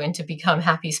necessarily going to become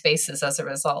happy spaces as a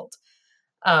result.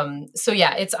 So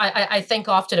yeah, I think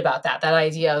often about that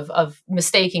idea of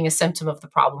mistaking a symptom of the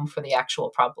problem for the actual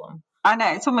problem. I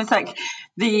know, it's almost like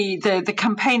the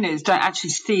campaigners don't actually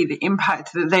see the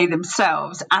impact that they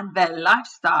themselves and their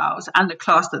lifestyles and the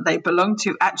class that they belong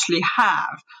to actually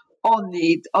have on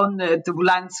the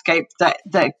landscape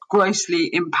that grossly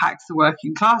impacts the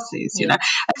working classes. And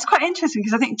it's quite interesting,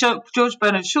 because I think George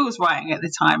Bernard Shaw was writing at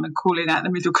the time and calling out the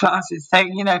middle classes,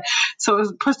 saying, sort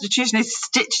of prostitution is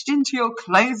stitched into your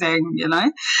clothing.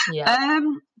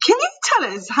 Can you tell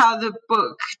us how the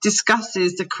book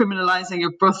discusses the criminalizing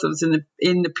of brothels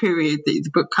in the period that the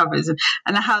book covers,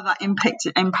 and how that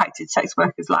impacted sex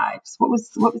workers' lives? What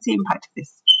was the impact of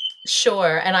this?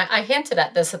 Sure. And I hinted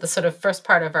at this at the sort of first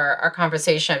part of our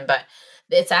conversation, but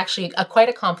it's actually quite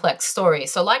a complex story.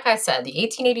 So like I said, the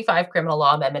 1885 Criminal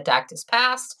Law Amendment Act is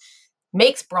passed,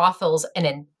 makes brothels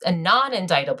a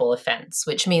non-indictable offense,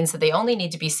 which means that they only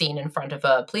need to be seen in front of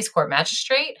a police court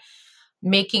magistrate,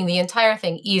 making the entire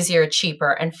thing easier,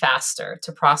 cheaper, and faster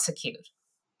to prosecute.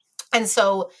 And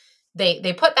so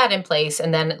they put that in place,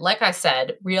 and then, like I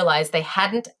said, realized they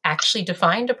hadn't actually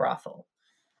defined a brothel.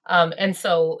 And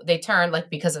so they turned, like,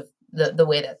 because of the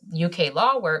way that UK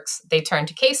law works, they turned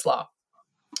to case law.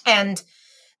 And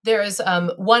there's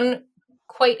one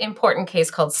quite important case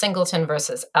called Singleton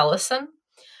versus Ellison,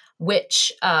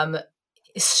 which kind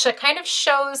of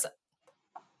shows,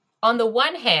 on the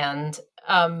one hand,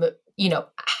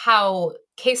 how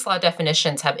case law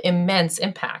definitions have immense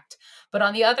impact. But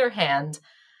on the other hand,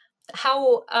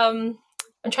 how, I'm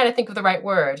trying to think of the right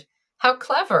word, how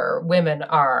clever women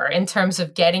are in terms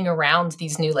of getting around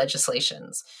these new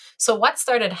legislations. So what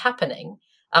started happening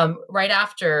right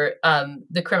after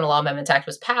the Criminal Law Amendment Act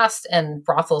was passed and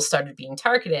brothels started being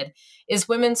targeted is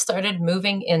women started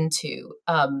moving into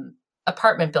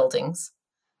apartment buildings.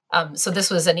 So this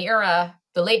was an era,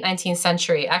 the late 19th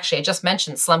century. Actually, I just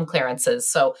mentioned slum clearances.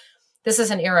 So this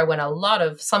is an era when a lot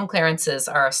of slum clearances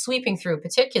are sweeping through,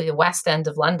 particularly the West End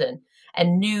of London,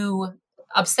 and new,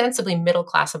 ostensibly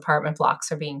middle-class apartment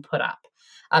blocks are being put up.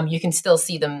 You can still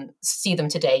see them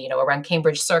today, around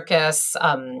Cambridge Circus,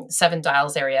 Seven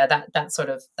Dials area, that sort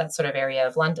of area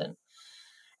of London.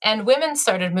 And women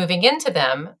started moving into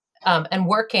them and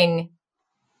working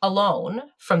alone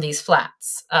from these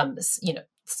flats.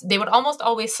 They would almost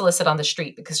always solicit on the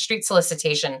street, because street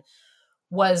solicitation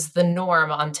was the norm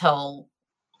until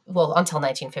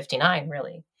 1959,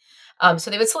 really. So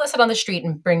they would solicit on the street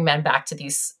and bring men back to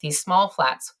these small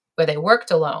flats where they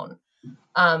worked alone.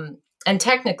 And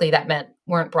technically that meant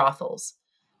weren't brothels.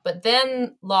 But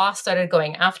then law started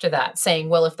going after that, saying,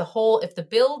 well, if the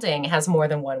building has more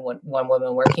than one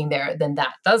woman working there, then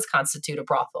that does constitute a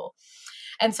brothel.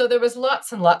 And so there was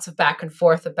lots and lots of back and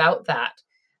forth about that.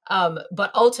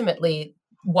 But ultimately,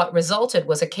 what resulted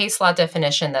was a case law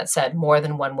definition that said more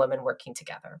than one woman working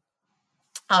together.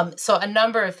 So a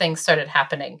number of things started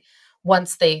happening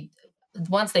once they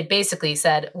basically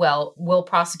said, well, we'll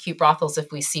prosecute brothels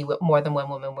if we see more than one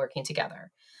woman working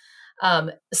together.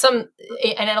 And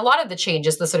a lot of the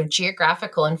changes, the sort of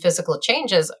geographical and physical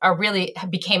changes,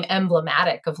 became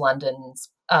emblematic of London's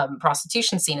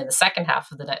prostitution scene in the second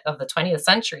half of the 20th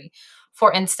century.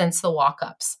 For instance, the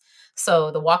walk-ups.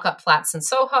 So the walk-up flats in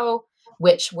Soho,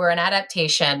 which were an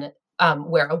adaptation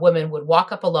where a woman would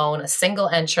walk up alone, a single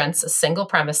entrance, a single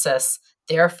premises,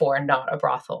 therefore not a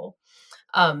brothel.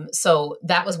 So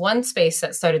that was one space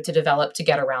that started to develop to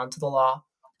get around to the law.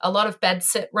 A lot of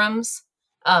bed-sit rooms,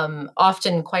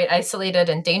 often quite isolated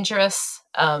and dangerous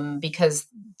because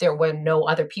there were no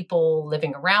other people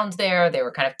living around there. They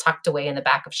were kind of tucked away in the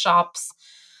back of shops.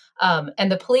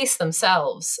 And the police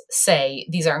themselves say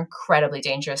these are incredibly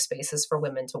dangerous spaces for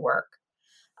women to work.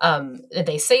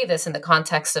 They say this in the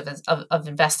context of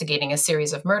investigating a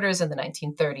series of murders in the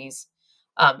 1930s,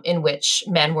 in which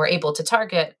men were able to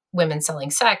target women selling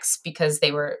sex because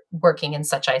they were working in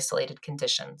such isolated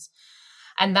conditions.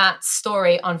 And that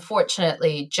story,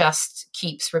 unfortunately, just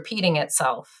keeps repeating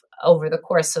itself over the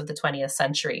course of the 20th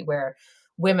century, where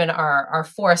women are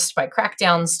forced by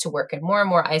crackdowns to work in more and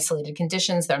more isolated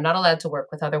conditions. They're not allowed to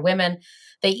work with other women.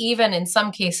 They even, in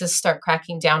some cases, start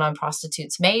cracking down on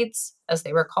prostitutes' maids, as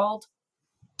they were called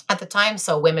at the time.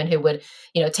 So women who would,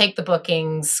 take the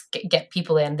bookings, get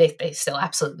people in, they still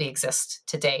absolutely exist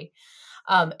today.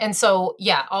 And so,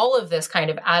 all of this kind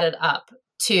of added up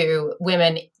to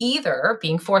women either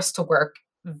being forced to work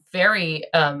very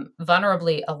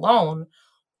vulnerably alone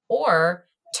or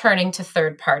turning to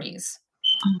third parties.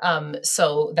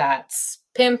 So that's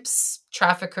pimps,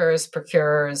 traffickers,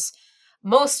 procurers,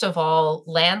 most of all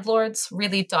landlords,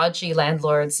 really dodgy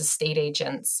landlords, estate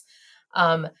agents,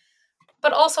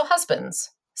 but also husbands.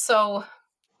 So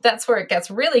that's where it gets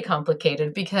really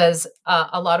complicated, because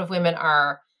a lot of women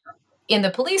are, in the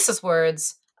police's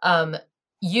words,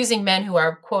 using men who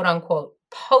are, quote unquote,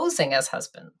 posing as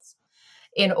husbands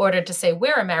in order to say,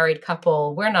 we're a married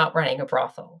couple, we're not running a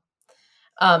brothel.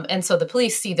 And so the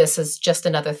police see this as just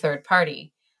another third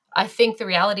party. I think the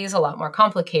reality is a lot more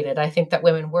complicated. I think that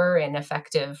women were in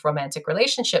effective romantic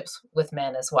relationships with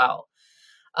men as well.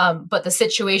 But the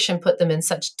situation put them in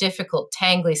such difficult,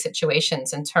 tangly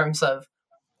situations in terms of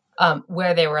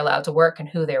where they were allowed to work and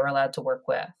who they were allowed to work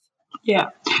with. Yeah,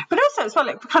 but also as well,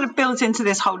 it kind of builds into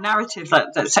this whole narrative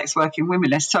that sex working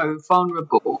women are so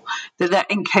vulnerable, that they're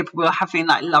incapable of having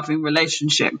like loving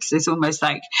relationships. It's almost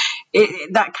like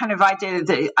that kind of idea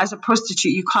that as a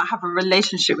prostitute you can't have a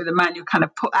relationship with a man. You're kind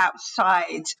of put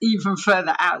outside, even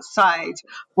further outside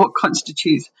what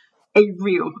constitutes a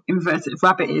real, inverted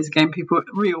rabbit ears again, people,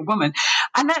 real woman.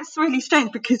 And that's really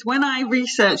strange, because when I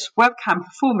researched webcam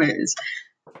performers,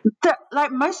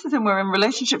 like most of them were in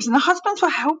relationships, and the husbands were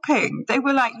helping. They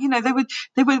were like,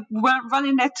 they were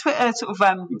running their Twitter sort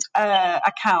of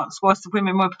accounts whilst the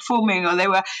women were performing, or they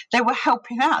were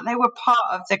helping out. They were part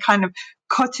of the kind of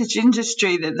cottage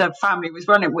industry that the family was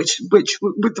running, which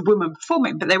with the women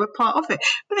performing, but they were part of it.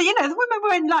 But the women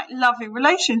were in like loving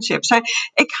relationships. So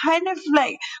it kind of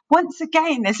like, once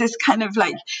again, there's this kind of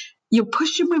like, you're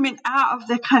pushing women out of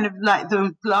the kind of like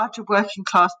the larger working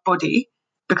class body,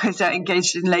 because they're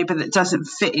engaged in labour that doesn't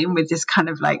fit in with this kind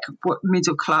of like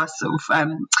middle class sort of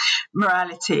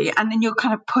morality, and then you're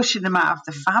kind of pushing them out of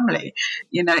the family.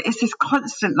 It's this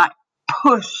constant like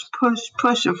push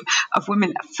of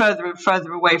women further and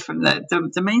further away from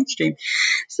the mainstream.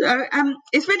 So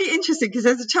it's really interesting, because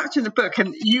there's a chapter in the book,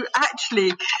 and you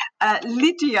actually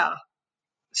Lydia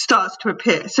starts to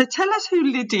appear. So tell us who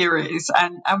Lydia is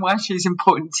and why she's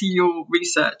important to your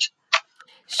research.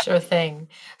 Sure thing.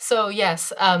 So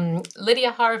yes,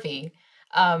 Lydia Harvey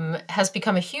has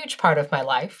become a huge part of my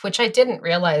life, which I didn't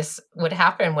realize would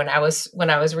happen when I was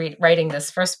writing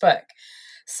this first book.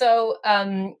 So,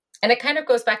 and it kind of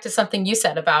goes back to something you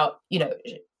said about,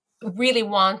 really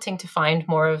wanting to find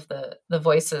more of the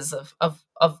voices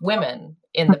of women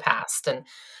in the past, and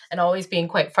always being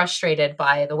quite frustrated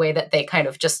by the way that they kind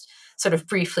of just sort of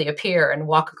briefly appear and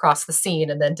walk across the scene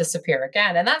and then disappear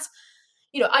again. And that's,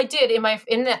 I did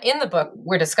in the book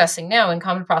we're discussing now, in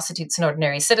Common Prostitutes and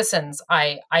Ordinary Citizens,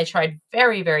 I tried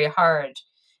very, very hard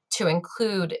to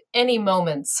include any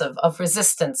moments of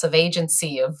resistance, of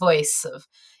agency, of voice, of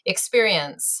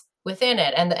experience within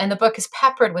it. And the book is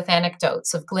peppered with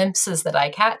anecdotes of glimpses that I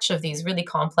catch of these really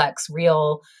complex,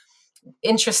 real,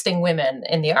 interesting women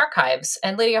in the archives.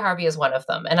 And Lydia Harvey is one of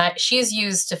them. And she's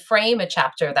used to frame a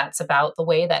chapter that's about the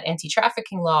way that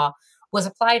anti-trafficking law was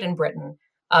applied in Britain,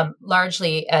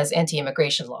 largely as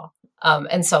anti-immigration law.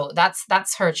 And so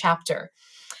that's her chapter.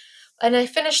 And I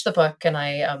finished the book, and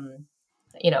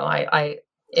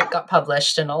it got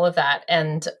published and all of that.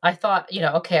 And I thought,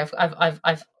 okay,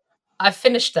 I've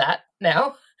finished that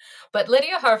now, but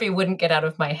Lydia Harvey wouldn't get out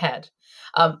of my head,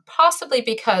 possibly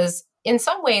because in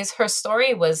some ways her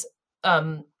story was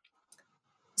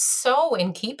so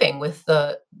in keeping with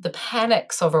the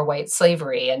panics over white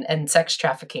slavery and sex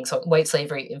trafficking. So white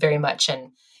slavery, very much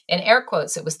in air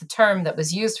quotes, it was the term that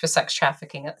was used for sex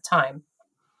trafficking at the time,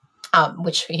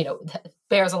 which,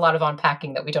 bears a lot of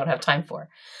unpacking that we don't have time for.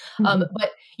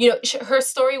 But, her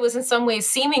story was in some ways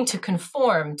seeming to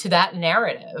conform to that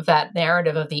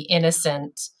narrative of the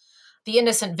innocent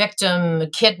victim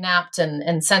kidnapped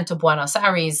and sent to Buenos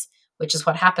Aires, which is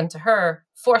what happened to her,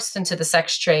 forced into the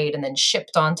sex trade, and then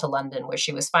shipped on to London, where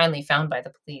she was finally found by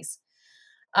the police.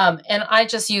 And I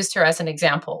just used her as an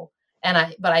example.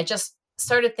 But I just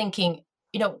started thinking,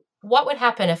 what would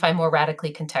happen if I more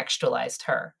radically contextualized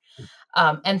her?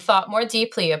 And thought more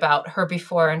deeply about her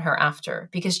before and her after.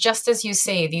 Because just as you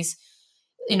say, these,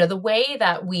 the way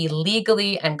that we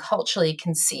legally and culturally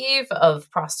conceive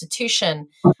of prostitution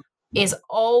is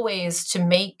always to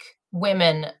make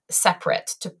women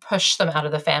separate, to push them out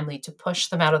of the family, to push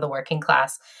them out of the working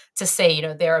class, to say,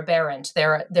 they're aberrant,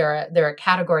 they're a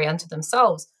category unto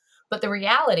themselves. But the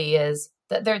reality is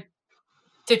that they're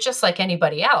just like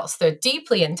anybody else. They're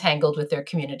deeply entangled with their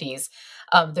communities.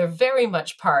 They're very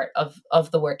much part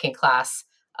of the working class.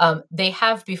 They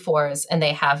have befores and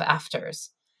they have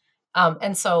afters.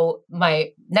 And so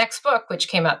my next book, which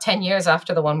came out 10 years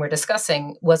after the one we're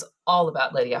discussing, was all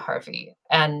about Lydia Harvey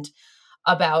and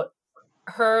about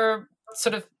her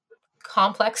sort of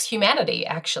complex humanity,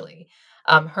 actually.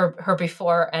 Her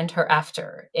before and her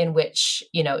after, in which,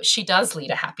 she does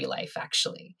lead a happy life,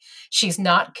 actually. She's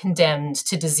not condemned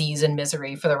to disease and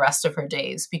misery for the rest of her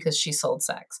days because she sold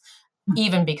sex,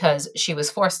 even because she was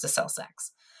forced to sell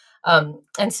sex.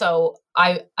 And so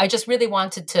I just really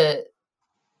wanted to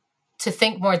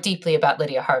think more deeply about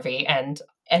Lydia Harvey, and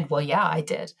well, yeah, I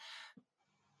did.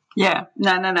 Yeah,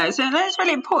 no. So that's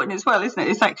really important as well, isn't it?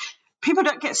 It's like, people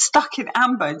don't get stuck in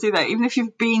amber, do they? Even if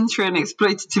you've been through an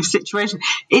exploitative situation,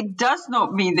 it does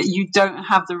not mean that you don't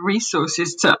have the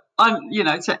resources to,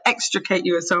 to extricate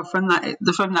yourself from that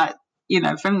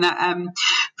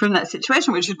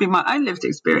situation, which has been my own lived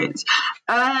experience.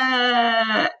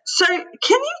 So, can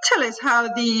you tell us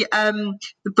how the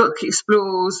book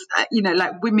explores,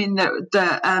 like women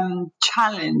that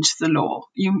challenge the law?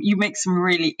 You make some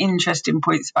really interesting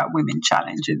points about women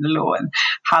challenging the law and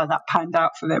how that panned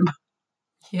out for them.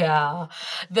 Yeah,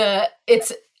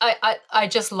 I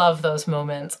just love those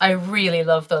moments. I really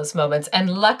love those moments, and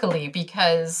luckily,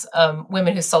 because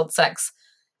women who sold sex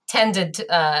tended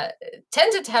to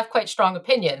have quite strong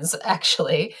opinions,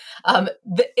 actually,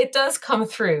 it does come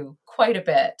through quite a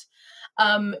bit.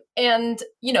 And,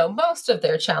 most of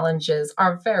their challenges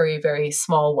are very, very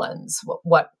small ones,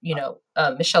 what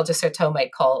Michel de Certeau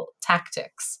might call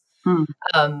tactics,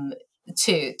 um,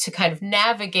 to kind of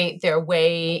navigate their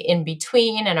way in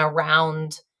between and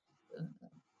around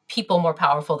people more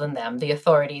powerful than them, the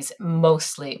authorities,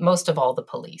 most of all the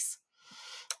police.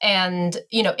 And,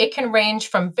 it can range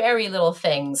from very little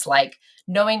things like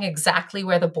knowing exactly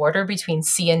where the border between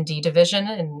C and D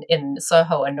division in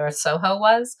Soho and North Soho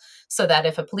was, so that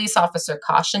if a police officer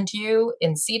cautioned you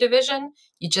in C division,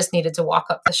 you just needed to walk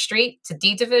up the street to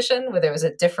D division, where there was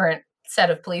a different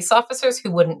set of police officers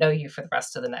who wouldn't know you for the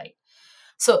rest of the night.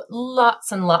 So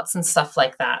lots and lots and stuff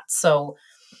like that. So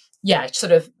yeah,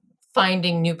 sort of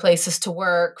finding new places to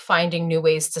work, finding new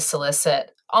ways to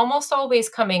solicit, almost always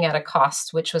coming at a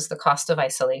cost, which was the cost of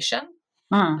isolation,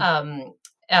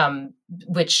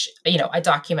 which, I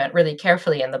document really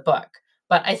carefully in the book.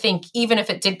 But I think even if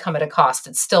it did come at a cost,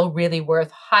 it's still really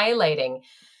worth highlighting,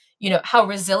 how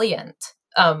resilient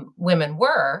women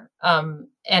were,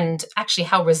 and actually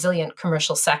how resilient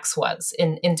commercial sex was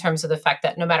in terms of the fact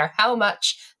that no matter how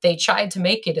much they tried to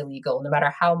make it illegal, no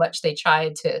matter how much they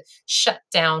tried to shut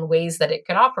down ways that it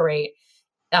could operate,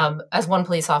 as one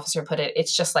police officer put it,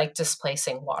 it's just like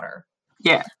displacing water.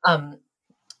 Yeah.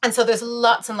 And so there's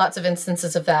lots and lots of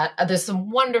instances of that. There's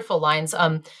some wonderful lines.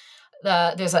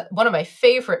 There's one of my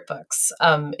favorite books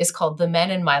is called The Men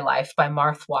in My Life by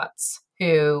Martha Watts,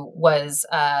 who was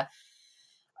a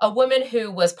woman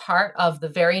who was part of the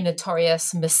very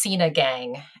notorious Messina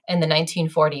gang in the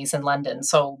 1940s in London.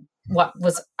 So what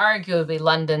was arguably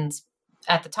London's,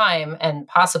 at the time and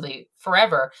possibly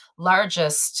forever,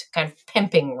 largest kind of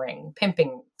pimping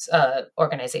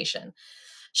organization.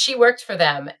 She worked for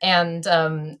them, and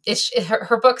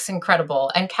her book's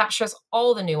incredible and captures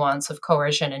all the nuance of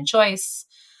coercion and choice,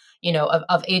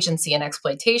 of agency and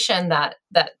exploitation that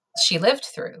she lived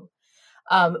through.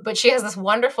 But she has this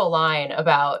wonderful line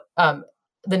about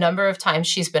the number of times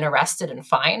she's been arrested and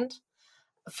fined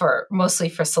mostly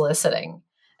for soliciting.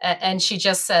 And she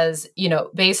just says,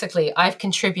 basically, I've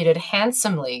contributed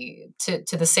handsomely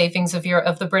to the savings of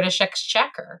the British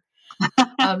Exchequer.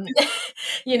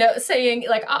 Saying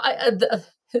like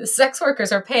sex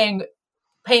workers are paying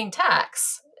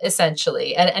tax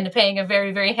essentially, and paying a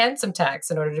very, very handsome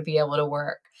tax in order to be able to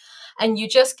work. And you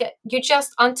just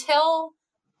until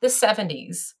the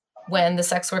 70s, when the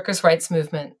sex workers' rights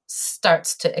movement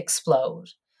starts to explode.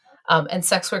 And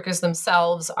sex workers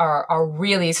themselves are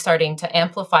really starting to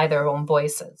amplify their own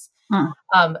voices.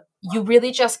 You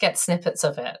really just get snippets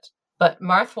of it. But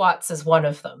Martha Watts is one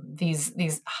of them.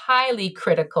 These highly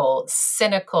critical,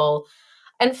 cynical,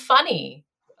 and funny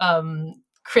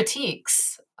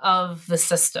critiques of the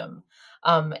system.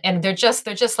 And they're just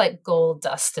like gold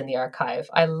dust in the archive.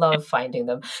 I love finding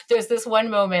them. There's this one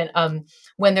moment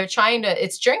when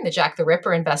it's during the Jack the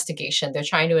Ripper investigation. They're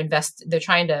trying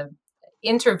to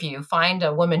find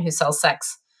a woman who sells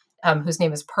sex, whose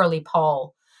name is Pearlie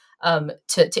Paul,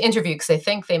 to interview, because they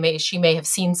think she may have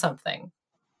seen something.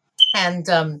 And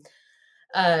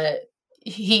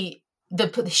she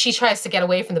tries to get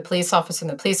away from the police officer, and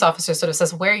the police officer sort of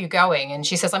says, "Where are you going?" And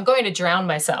she says, "I'm going to drown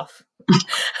myself."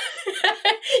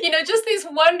 Just these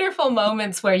wonderful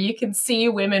moments where you can see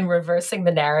women reversing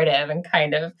the narrative and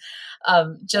kind of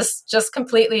just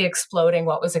completely exploding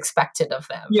what was expected of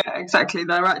them. Yeah, exactly.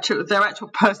 Their actual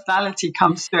personality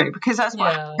comes through, because that's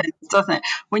what happens, doesn't it?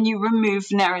 When you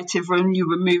remove narrative, when you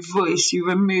remove voice, you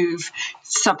remove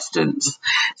substance.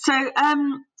 So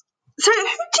who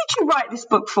did you write this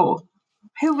book for?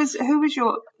 Who was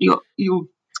your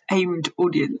aimed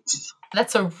audience?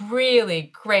 That's a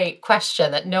really great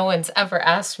question that no one's ever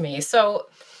asked me. So,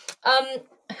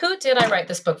 who did I write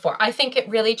this book for? I think it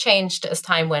really changed as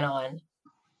time went on.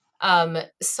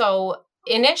 So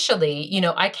initially,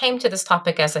 I came to this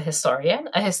topic as a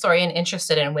historian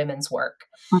interested in women's work,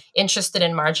 interested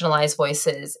in marginalized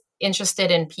voices,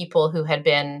 interested in people who had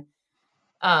been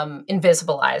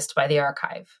invisibilized by the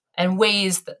archive, and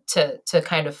ways to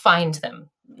kind of find them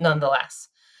nonetheless.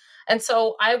 And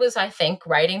so I was, I think,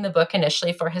 writing the book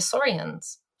initially for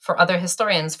historians, for other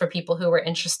historians, for people who were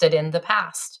interested in the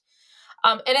past.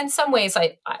 And in some ways,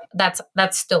 that's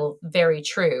still very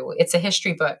true. It's a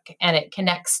history book, and it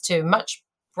connects to much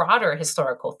broader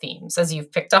historical themes, as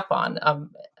you've picked up on.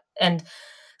 And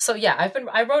so, yeah,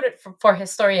 I wrote it for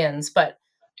historians, but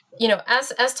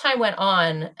as time went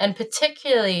on, and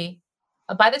particularly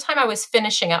by the time I was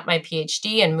finishing up my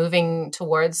PhD and moving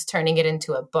towards turning it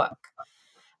into a book,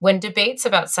 when debates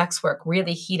about sex work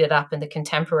really heated up in the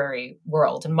contemporary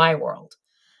world, in my world,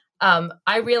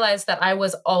 I realized that I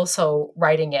was also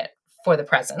writing it for the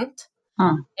present.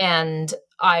 And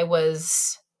I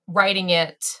was writing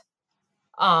it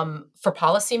for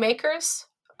policymakers,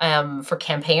 for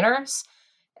campaigners,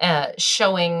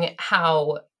 showing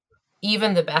how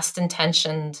even the best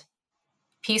intentioned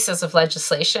pieces of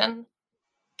legislation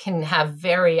can have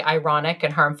very ironic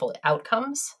and harmful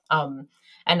outcomes. And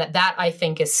that, I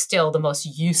think, is still the most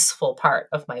useful part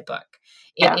of my book.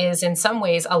 It is in some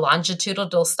ways a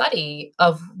longitudinal study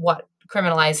of what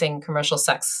criminalizing commercial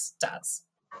sex does.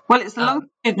 Well, it's a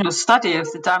longitudinal study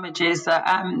of the damages that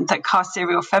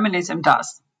carceral feminism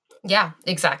does. Yeah,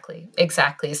 exactly.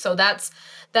 So that's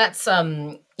the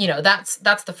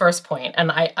first point.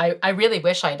 And I really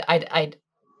wish I'd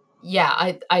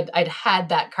had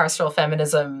that carceral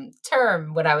feminism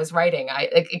term when I was writing.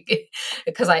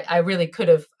 Because I really could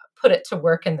have put it to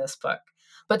work in this book.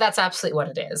 But that's absolutely what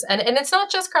it is. And it's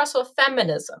not just carceral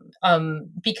feminism,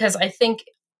 because I think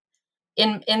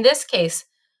in this case,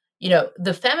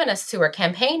 the feminists who were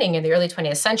campaigning in the early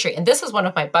 20th century, and this is one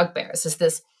of my bugbears, is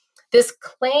this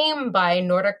claim by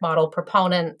Nordic model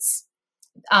proponents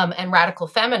and radical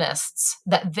feminists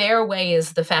that their way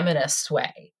is the feminist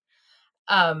way.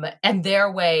 And their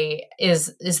way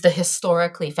is the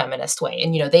historically feminist way.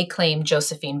 And, they claim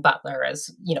Josephine Butler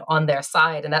as, on their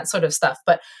side and that sort of stuff.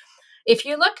 But if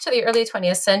you look to the early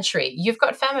 20th century, you've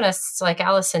got feminists like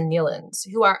Alison Nealons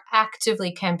who are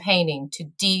actively campaigning to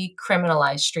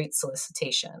decriminalize street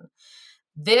solicitation.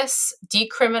 This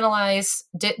decriminalize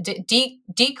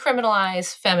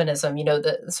feminism,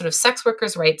 the sort of sex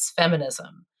workers' rights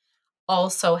feminism,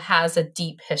 also has a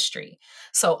deep history.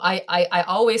 So I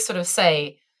always sort of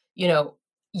say,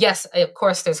 yes, of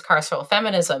course, there's carceral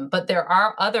feminism, but there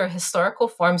are other historical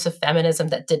forms of feminism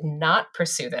that did not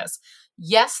pursue this.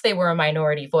 Yes, they were a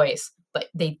minority voice, but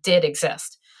they did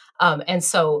exist. And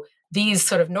so these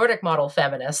sort of Nordic model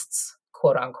feminists,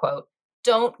 quote unquote,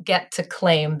 don't get to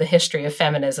claim the history of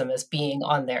feminism as being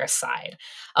on their side,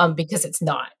 because it's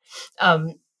not.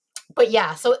 But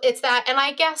yeah, so it's that. And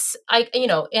I guess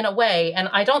in a way, and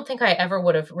I don't think I ever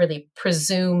would have really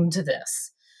presumed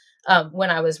this when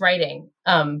I was writing,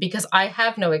 because I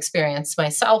have no experience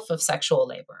myself of sexual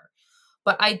labor.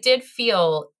 But I did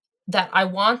feel that I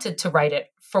wanted to write it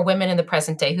for women in the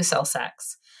present day who sell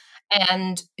sex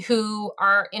and who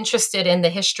are interested in the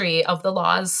history of the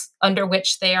laws under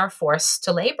which they are forced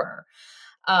to labor.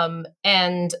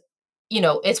 And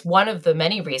it's one of the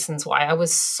many reasons why I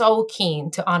was so keen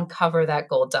to uncover that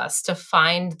gold dust, to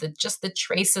find the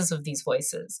traces of these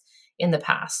voices in the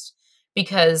past,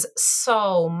 because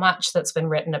so much that's been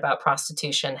written about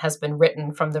prostitution has been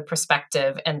written from the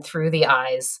perspective and through the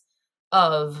eyes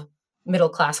of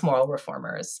middle-class moral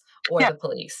reformers or the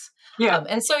police.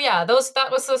 And so,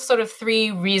 that was the sort of three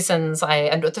reasons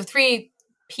and the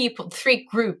three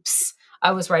groups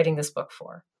I was writing this book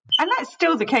for. And that's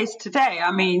still the case today.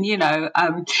 I mean,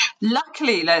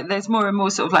 luckily, there's more and more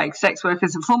sort of like sex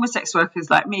workers and former sex workers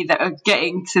like me that are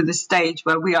getting to the stage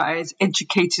where we are as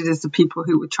educated as the people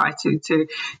who would try to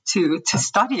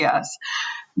study us.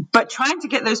 But trying to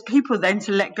get those people then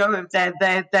to let go of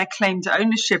their claimed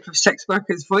ownership of sex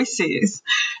workers' voices,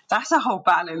 that's a whole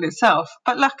battle in itself.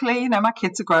 But luckily, my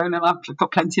kids are grown and I've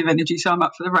got plenty of energy, so I'm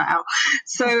up for the row.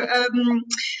 So,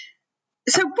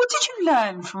 so what did you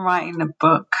learn from writing the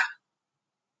book?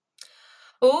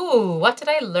 Ooh, what did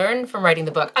I learn from writing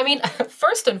the book? I mean,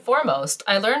 first and foremost,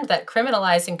 I learned that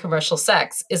criminalizing commercial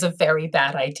sex is a very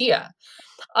bad idea.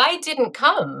 I didn't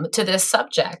come to this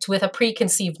subject with a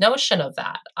preconceived notion of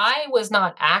that. I was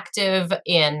not active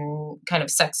in kind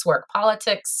of sex work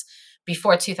politics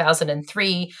before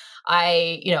 2003.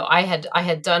 I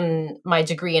had done my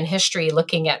degree in history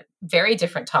looking at very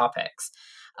different topics.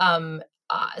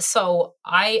 So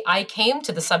I came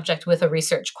to the subject with a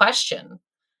research question.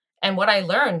 And what I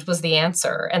learned was the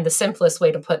answer. And the simplest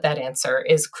way to put that answer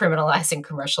is criminalizing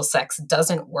commercial sex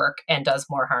doesn't work and does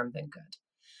more harm than good.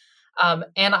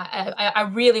 And I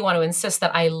really want to insist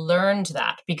that I learned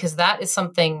that, because that is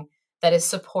something that is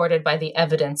supported by the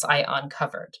evidence I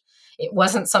uncovered. It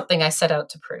wasn't something I set out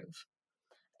to prove.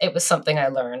 It was something I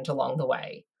learned along the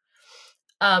way.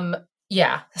 And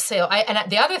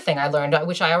the other thing I learned,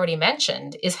 which I already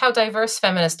mentioned, is how diverse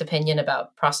feminist opinion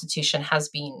about prostitution has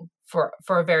been for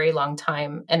a very long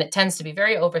time. And it tends to be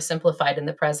very oversimplified in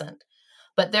the present.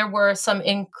 But there were some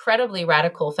incredibly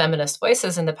radical feminist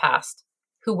voices in the past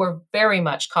who were very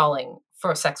much calling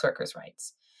for sex workers'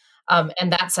 rights.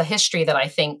 And that's a history that I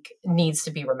think needs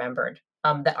to be remembered,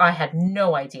 that I had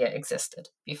no idea existed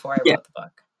before I wrote the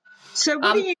book. So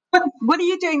what are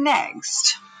you doing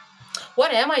next?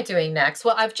 What am I doing next?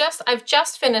 Well, I've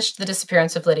just finished The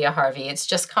Disappearance of Lydia Harvey. It's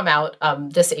just come out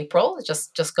this April,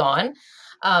 just gone.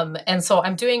 And so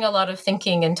I'm doing a lot of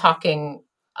thinking and talking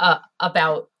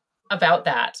about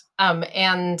that.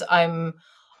 And I'm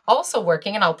also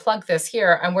working, and I'll plug this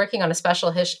here. I'm working on a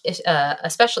special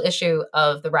issue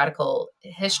of the Radical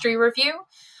History Review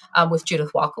with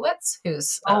Judith Walkowitz,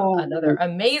 who's another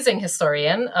amazing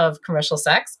historian of commercial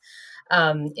sex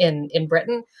in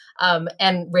Britain,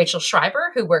 and Rachel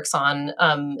Schreiber, who works on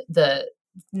the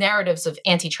narratives of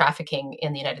anti-trafficking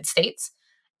in the United States.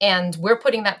 And we're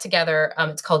putting that together.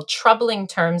 It's called Troubling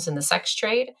Terms in the Sex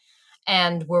Trade.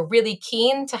 And we're really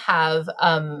keen to have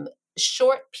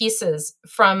short pieces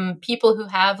from people who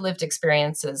have lived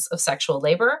experiences of sexual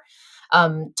labor,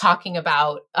 talking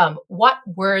about what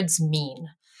words mean.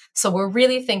 So we're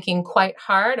really thinking quite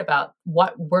hard about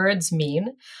what words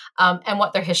mean and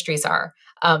what their histories are,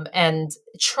 and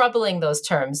troubling those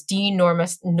terms,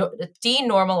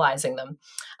 denormalizing them.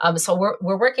 So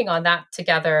we're working on that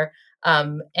together,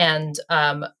 and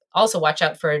also watch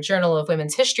out for a Journal of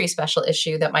Women's History special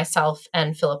issue that myself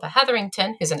and Philippa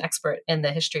Hetherington, who's an expert in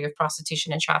the history of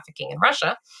prostitution and trafficking in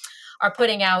Russia, are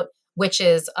putting out, which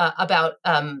is about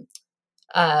I'm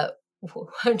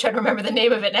trying to remember the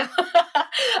name of it now.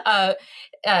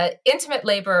 Intimate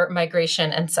labor,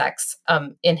 migration, and sex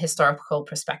in historical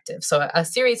perspective. So a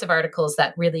series of articles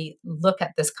that really look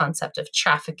at this concept of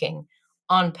trafficking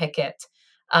on picket,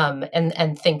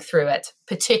 and think through it,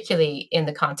 particularly in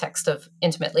the context of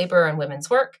intimate labor and women's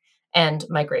work and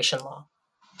migration law.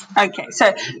 Okay,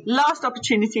 so last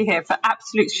opportunity here for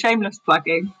absolute shameless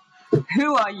plugging.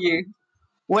 Who are you?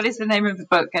 What is the name of the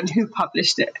book and who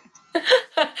published it?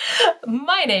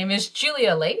 My name is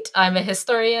Julia Late. I'm a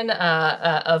historian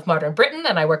of modern Britain,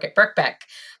 and I work at Birkbeck.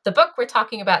 The book we're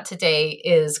talking about today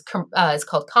is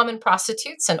called Common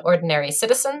Prostitutes and Ordinary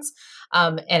Citizens,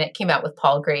 and it came out with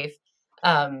Palgrave.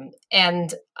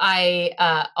 And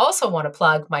I also want to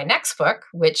plug my next book,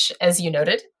 which, as you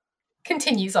noted,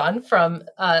 continues on from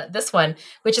this one,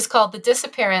 which is called The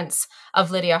Disappearance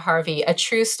of Lydia Harvey, A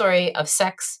True Story of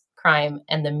Sex, Crime,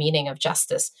 and the Meaning of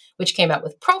Justice, which came out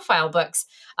with Profile Books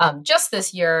just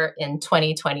this year in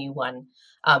 2021.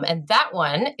 And that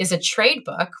one is a trade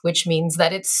book, which means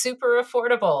that it's super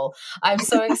affordable. I'm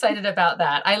so excited about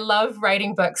that. I love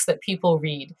writing books that people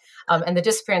read. And The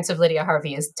Disappearance of Lydia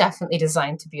Harvey is definitely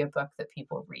designed to be a book that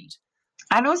people read.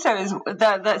 And also,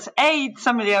 that's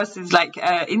somebody else is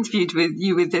interviewed with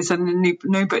you with this on the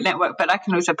New Book Network, but I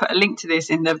can also put a link to this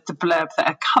in the blurb that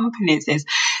accompanies this.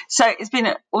 So it's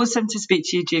been awesome to speak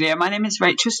to you, Julia. My name is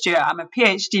Rachel Stewart. I'm a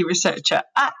PhD researcher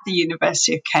at the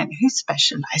University of Kent who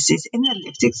specialises in the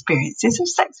lived experiences of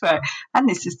sex work. And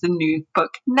this is the New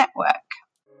Book Network.